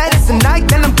 If tonight is the night,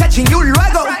 then I'm catching you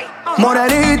luego.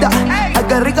 Morenita, ay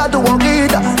qué rica tu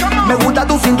boquita. Me gusta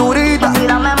tu cinturita.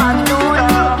 Dame más duro.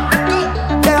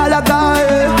 Déjala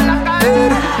caer.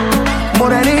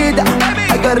 Morenita,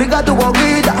 ay qué rica tu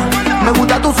boquita. Me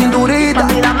gusta tu cinturita.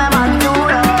 Dame más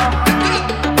duro.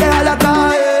 Déjala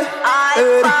caer.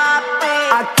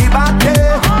 Actívate,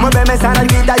 muéveme esa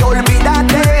nalguita y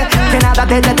olvídate que nada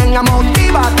te detenga,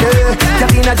 motívate. Que a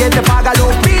ti nadie te paga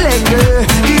los biles,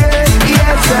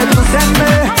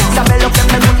 sedúceme. Sabes lo que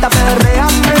me gusta,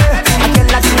 perréame. Aquí en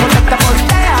la discoteca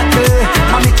volteate.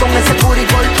 Mami con ese curi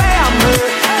golpéame.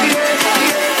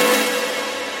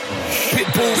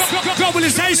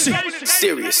 Globalization.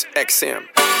 Sirius XM.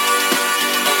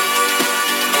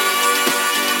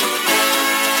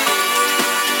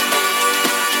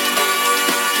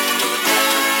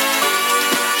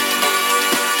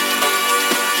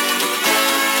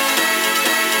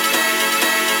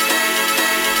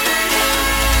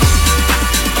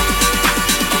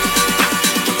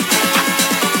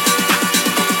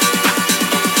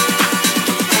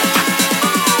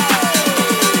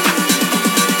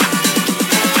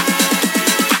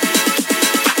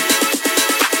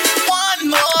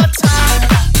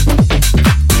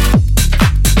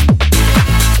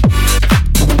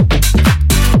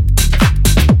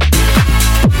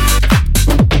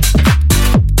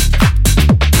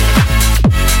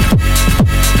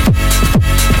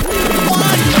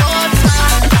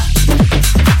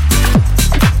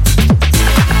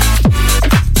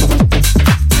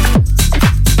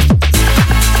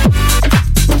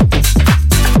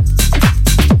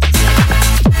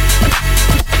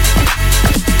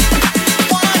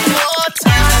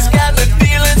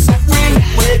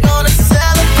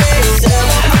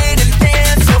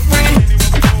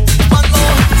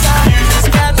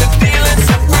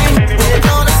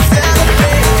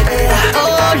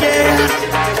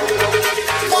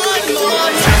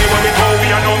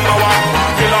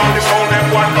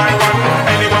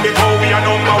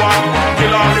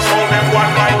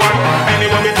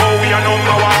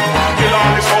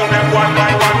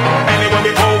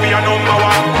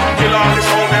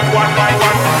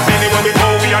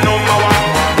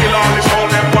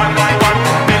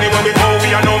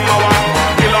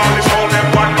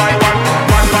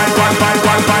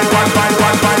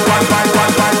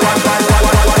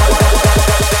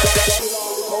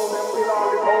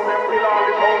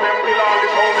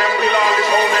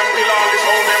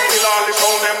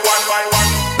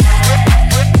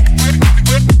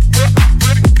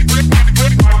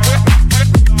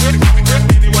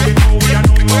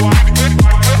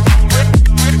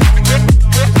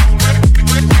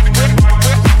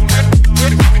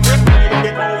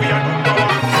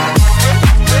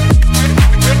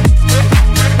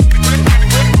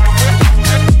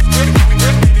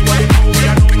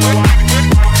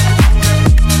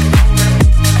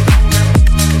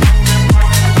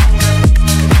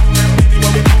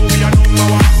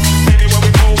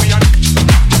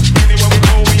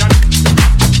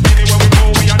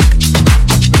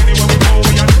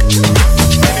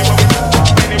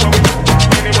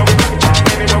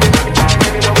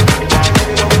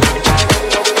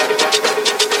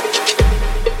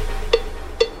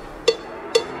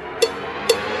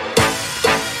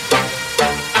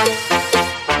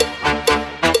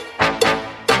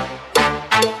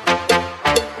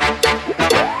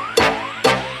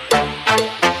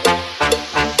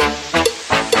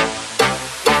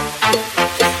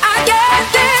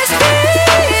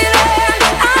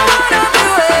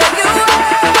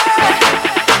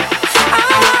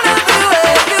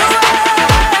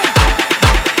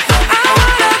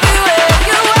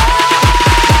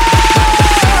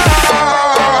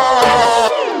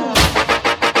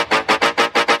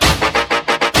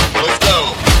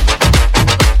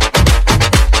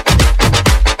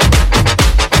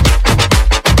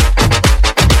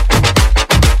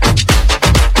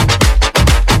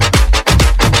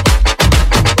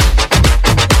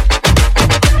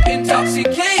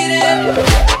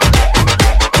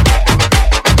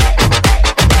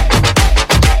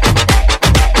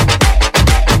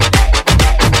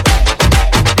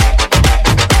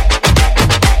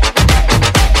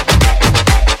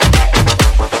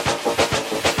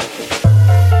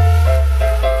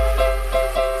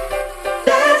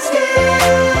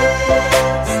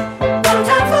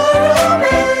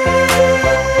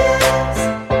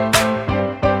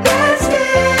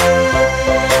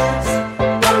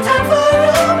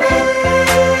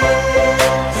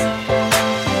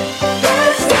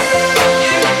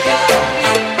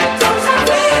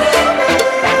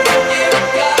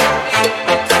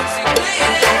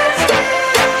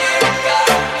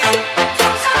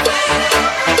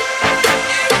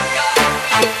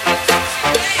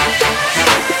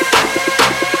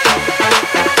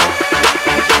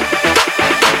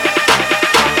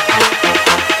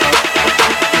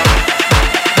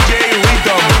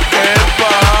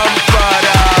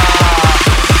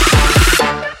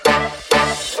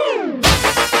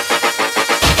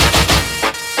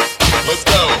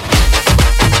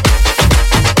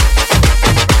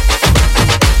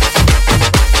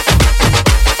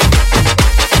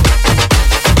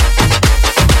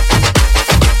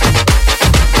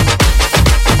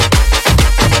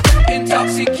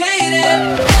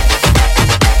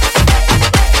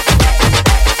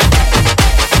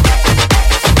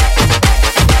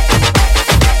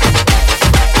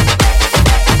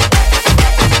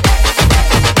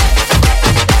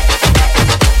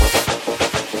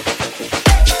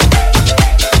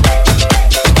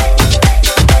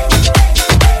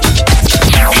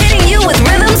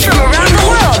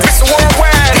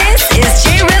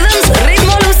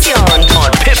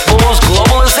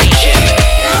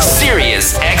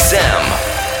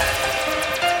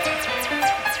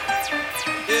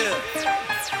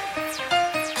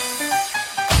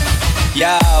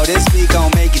 Yo, this beat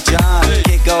gon' make it jump.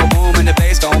 Kick go boom and the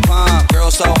bass gon' pump. Girl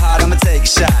so hot, I'ma take a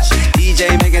shot.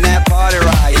 DJ making that party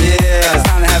right, yeah. It's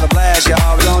time to have a blast,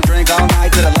 y'all. We gon' drink all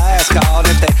night to the last call.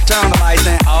 If they turn on the lights,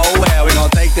 then oh well. We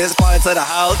gon' take this party to the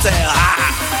hotel.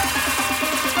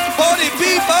 Party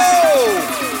people,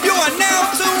 you are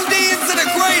now tuned in to the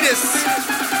greatest.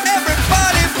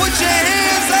 Everybody put your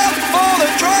hands up for the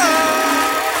drum.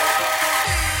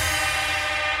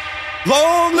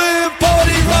 Long live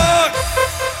party rock.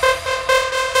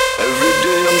 Every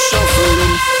day I'm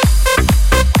shuffling.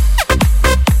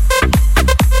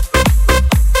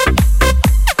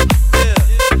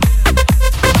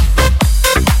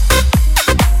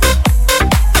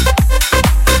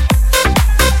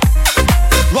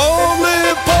 Long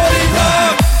live party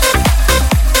rock.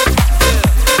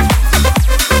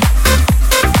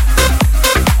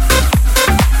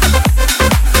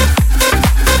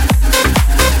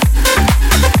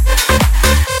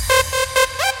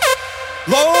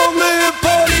 Long live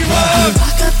party rock.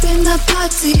 Rock up in the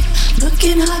party,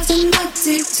 looking hot and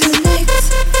naughty tonight.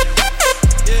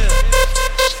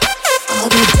 All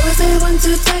the boys they want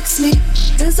to text me,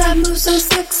 'cause I move so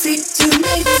sexy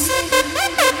tonight.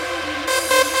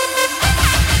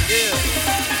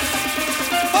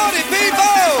 Party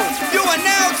people, you are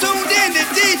now tuned in to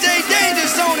DJ Danger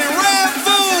Zone and Red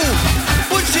Fool.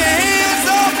 Put your hands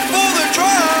up for the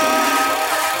drum.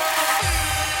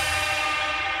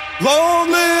 Long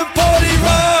live party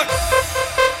rock.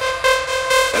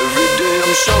 Every day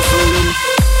I'm shuffling.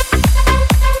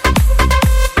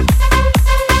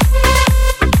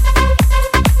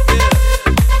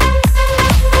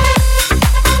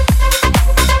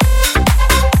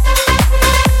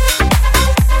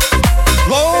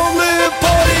 Long live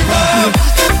party rock.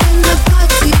 Rock up in the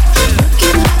party,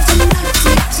 looking hot and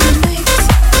naughty tonight.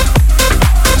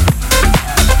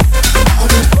 All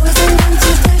the boys they want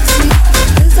to text me,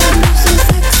 'cause I move so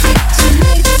sexy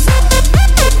tonight.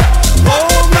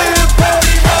 Long live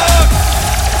party rock.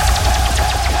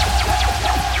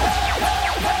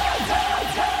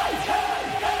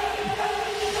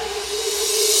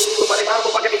 Súmale mambo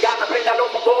pa' que mi gata prenda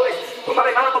los motores.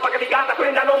 Súmale mambo pa' que mi gata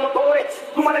prenda los motores.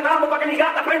 Súmale mambo pa' que mi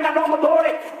gata prenda los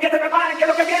motores. Que se preparen que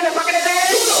lo que viene es pa' que le den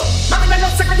duro. Mami, yo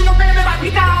sé que tú no te me vas a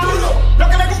quitar duro. Lo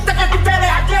que me gusta es que tú te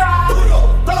dejas llevar duro.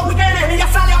 Todos los weekends ella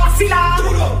sale a vacilar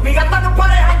duro. Mi gata no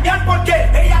puede janguear porque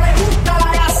ella le gusta la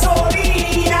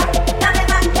gasolina. Dame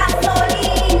más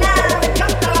gasolina. Me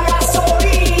encanta la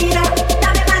gasolina.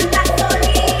 Dame más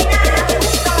gasolina. Me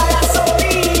gusta la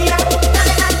gasolina.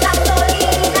 Dame más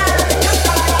gasolina. Me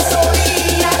encanta la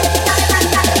gasolina. Dame más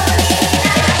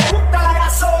gasolina. Me gusta la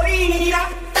gasolina.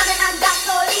 Dame más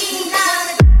gasolina.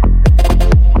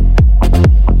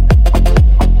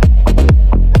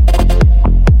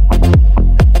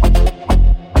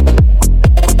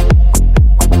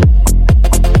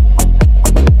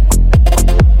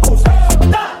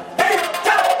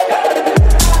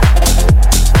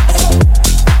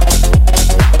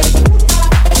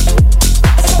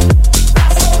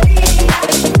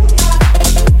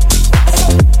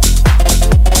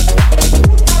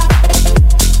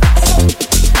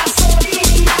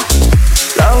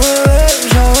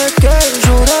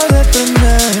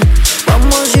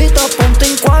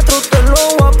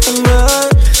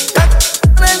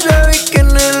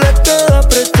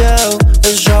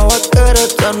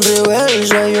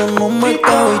 me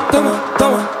quedo y toma,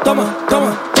 toma, toma,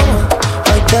 toma, toma.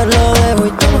 Ahí te lo dejo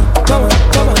y toma, toma,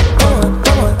 toma, toma,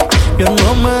 toma. Yo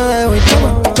no me dejo y toma,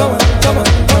 toma, toma,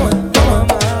 toma, toma.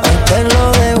 Ahí te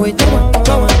lo dejo y toma,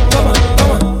 toma, toma,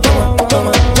 toma, toma,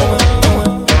 toma, toma, toma.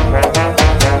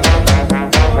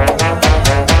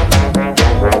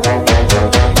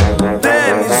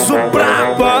 Tênis, supra,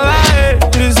 bola aí,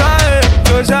 brisa aí.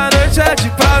 Hoje a noite é de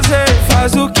prazer.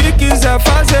 Faz o que quiser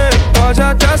fazer. Pode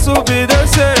até subir e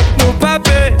descer. No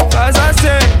papel, faz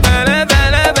assim. Belém,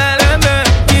 belém, belém, belém.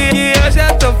 Que hoje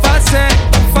eu tô fazendo.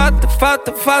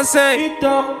 Fato, fazendo.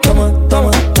 Então, toma,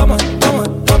 toma, toma, toma,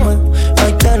 toma.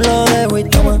 Ahí te lo dejo y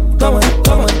toma, toma,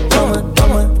 toma, toma,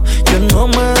 toma. Yo no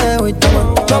me dejo y toma,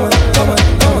 toma, toma,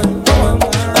 toma, toma.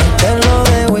 Ahí te lo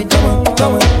dejo y toma,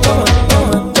 toma, toma,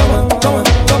 toma, toma, toma,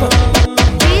 toma.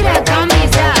 Tira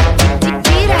camisa,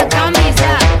 tira camisa,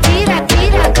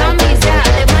 tira camisa.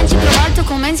 Levante pro alto,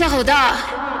 comience a rodar.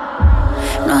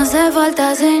 No hace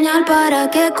falta señal para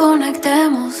que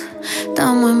conectemos.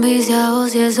 Estamos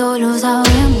enviciados y eso lo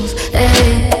sabemos.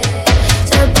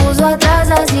 Se puso atrás,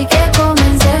 así que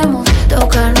comencemos.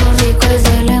 Tocarnos rico es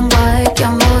el lenguaje que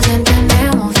ambos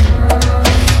entendemos.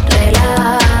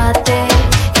 Relájate,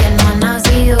 que no ha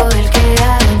nacido el que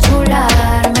ha de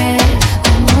enchularme.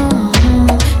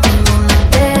 Ninguno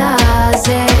te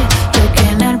hace lo que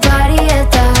en el party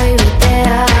esta baby te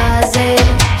hace.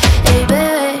 Ey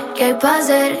bebé, ¿qué hay pa'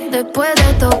 hacer después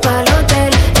de tocar el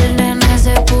hotel? El nene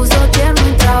se puso tierno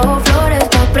y trajo flores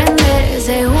pa' prender.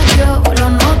 Se juqueó, lo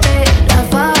noté, la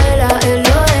favela es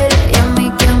lo de él. Y a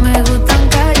mí que me gustan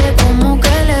calle, como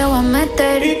que le voy a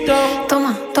meter.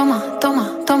 Toma, toma, toma,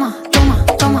 toma, toma,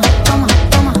 toma, toma,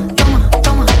 toma, toma,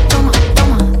 toma, toma,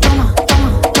 toma, toma,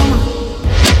 toma, toma.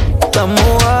 Estamos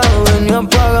mojado, ven y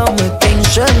apágame este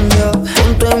incendio.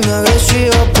 Ponte mi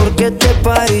agresiva porque este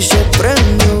party se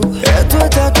prendió. Esto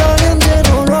está caliente,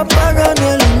 no lo apaga ni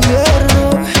el invierno.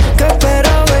 Que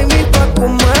espera, baby, pa'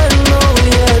 comernos y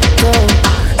esto.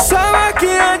 Sabe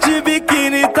que de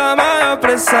biquíni tá maior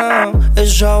pressão.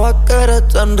 Esa vaquera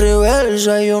está en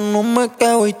reversa y yo no me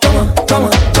quedo y toma, toma,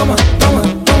 toma, toma,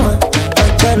 toma.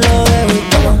 Ahí te lo dejo y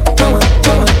toma, toma,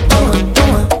 toma, toma,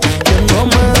 toma. Yo no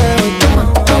me dejo y toma,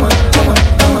 toma, toma,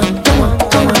 toma, toma,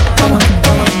 toma, toma,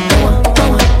 toma,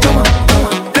 toma, toma, toma.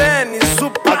 Tênis,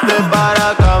 supra. Hazte para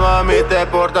acá, mami, te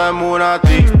portas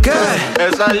Munati. ¿Qué?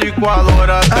 Esa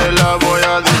licuadora te la voy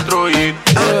a destruir.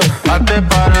 Hazte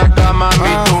para acá,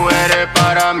 mami, tú eres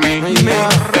para mí.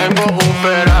 Tengo un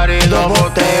Ferrari, 2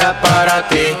 botellas para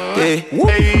ti.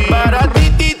 Para ti,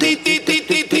 ti, ti, ti, ti,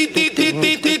 ti, ti, ti,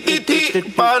 ti, ti, ti, ti.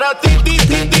 Para ti, ti,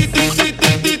 ti, ti, ti, ti,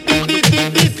 ti, ti, ti, ti,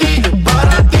 ti, ti.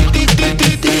 Para ti, ti, ti,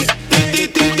 ti, ti, ti,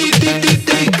 ti, ti, ti, ti,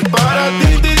 ti. Para ti,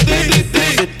 ti, ti, ti,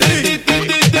 ti,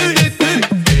 ti, ti, ti.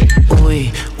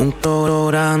 Uy, un toro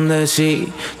grande,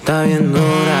 sí, está bien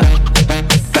dura.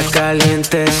 Está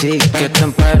caliente, sí, qué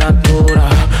temperatura.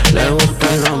 Le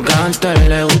gustan los gantes,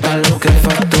 le gustan los que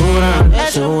facturan.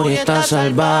 Segurita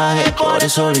salvaje, por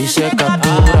eso lo hice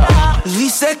captura.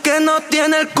 Dice que no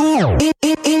tiene el culo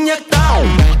inyectado.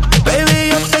 Baby,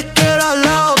 yo te quiero al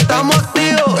lado, estamos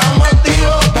activos.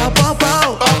 Pa, pa,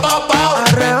 pa,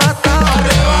 arrebatado,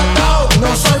 arrebatado.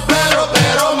 No soy Pedro,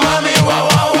 pero mami, guau,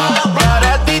 guau, guau.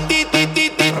 Para ti, ti, ti, ti,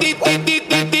 ti, ti, ti, ti,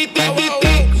 ti, ti, ti,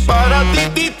 ti. Para ti,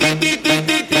 ti, ti, ti,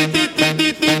 ti, ti, ti, ti,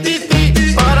 ti, ti, ti,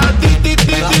 ti. Para ti, ti,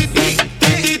 ti, ti,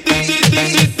 ti, ti, ti, ti,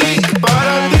 ti, ti.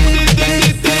 Para ti, ti,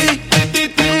 ti, ti,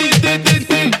 ti, ti,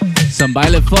 ti. Some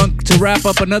Baile Funk to wrap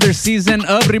up another season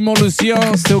of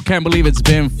Rimolucion. Still can't believe it's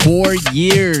been 4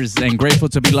 years, and grateful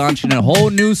to be launching a whole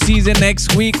new season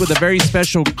next week with a very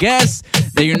special guest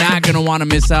that you're not going to want to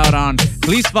miss out on.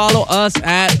 Please follow us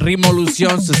at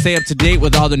Rimolucion to stay up to date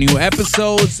with all the new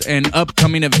episodes and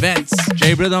upcoming events.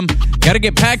 J Rhythm, gotta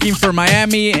get packing for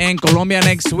Miami and Colombia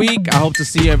next week. I hope to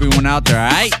see everyone out there,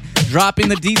 alright? Dropping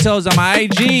the details on my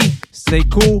IG. Stay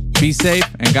cool, be safe,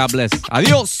 and God bless.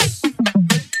 Adios!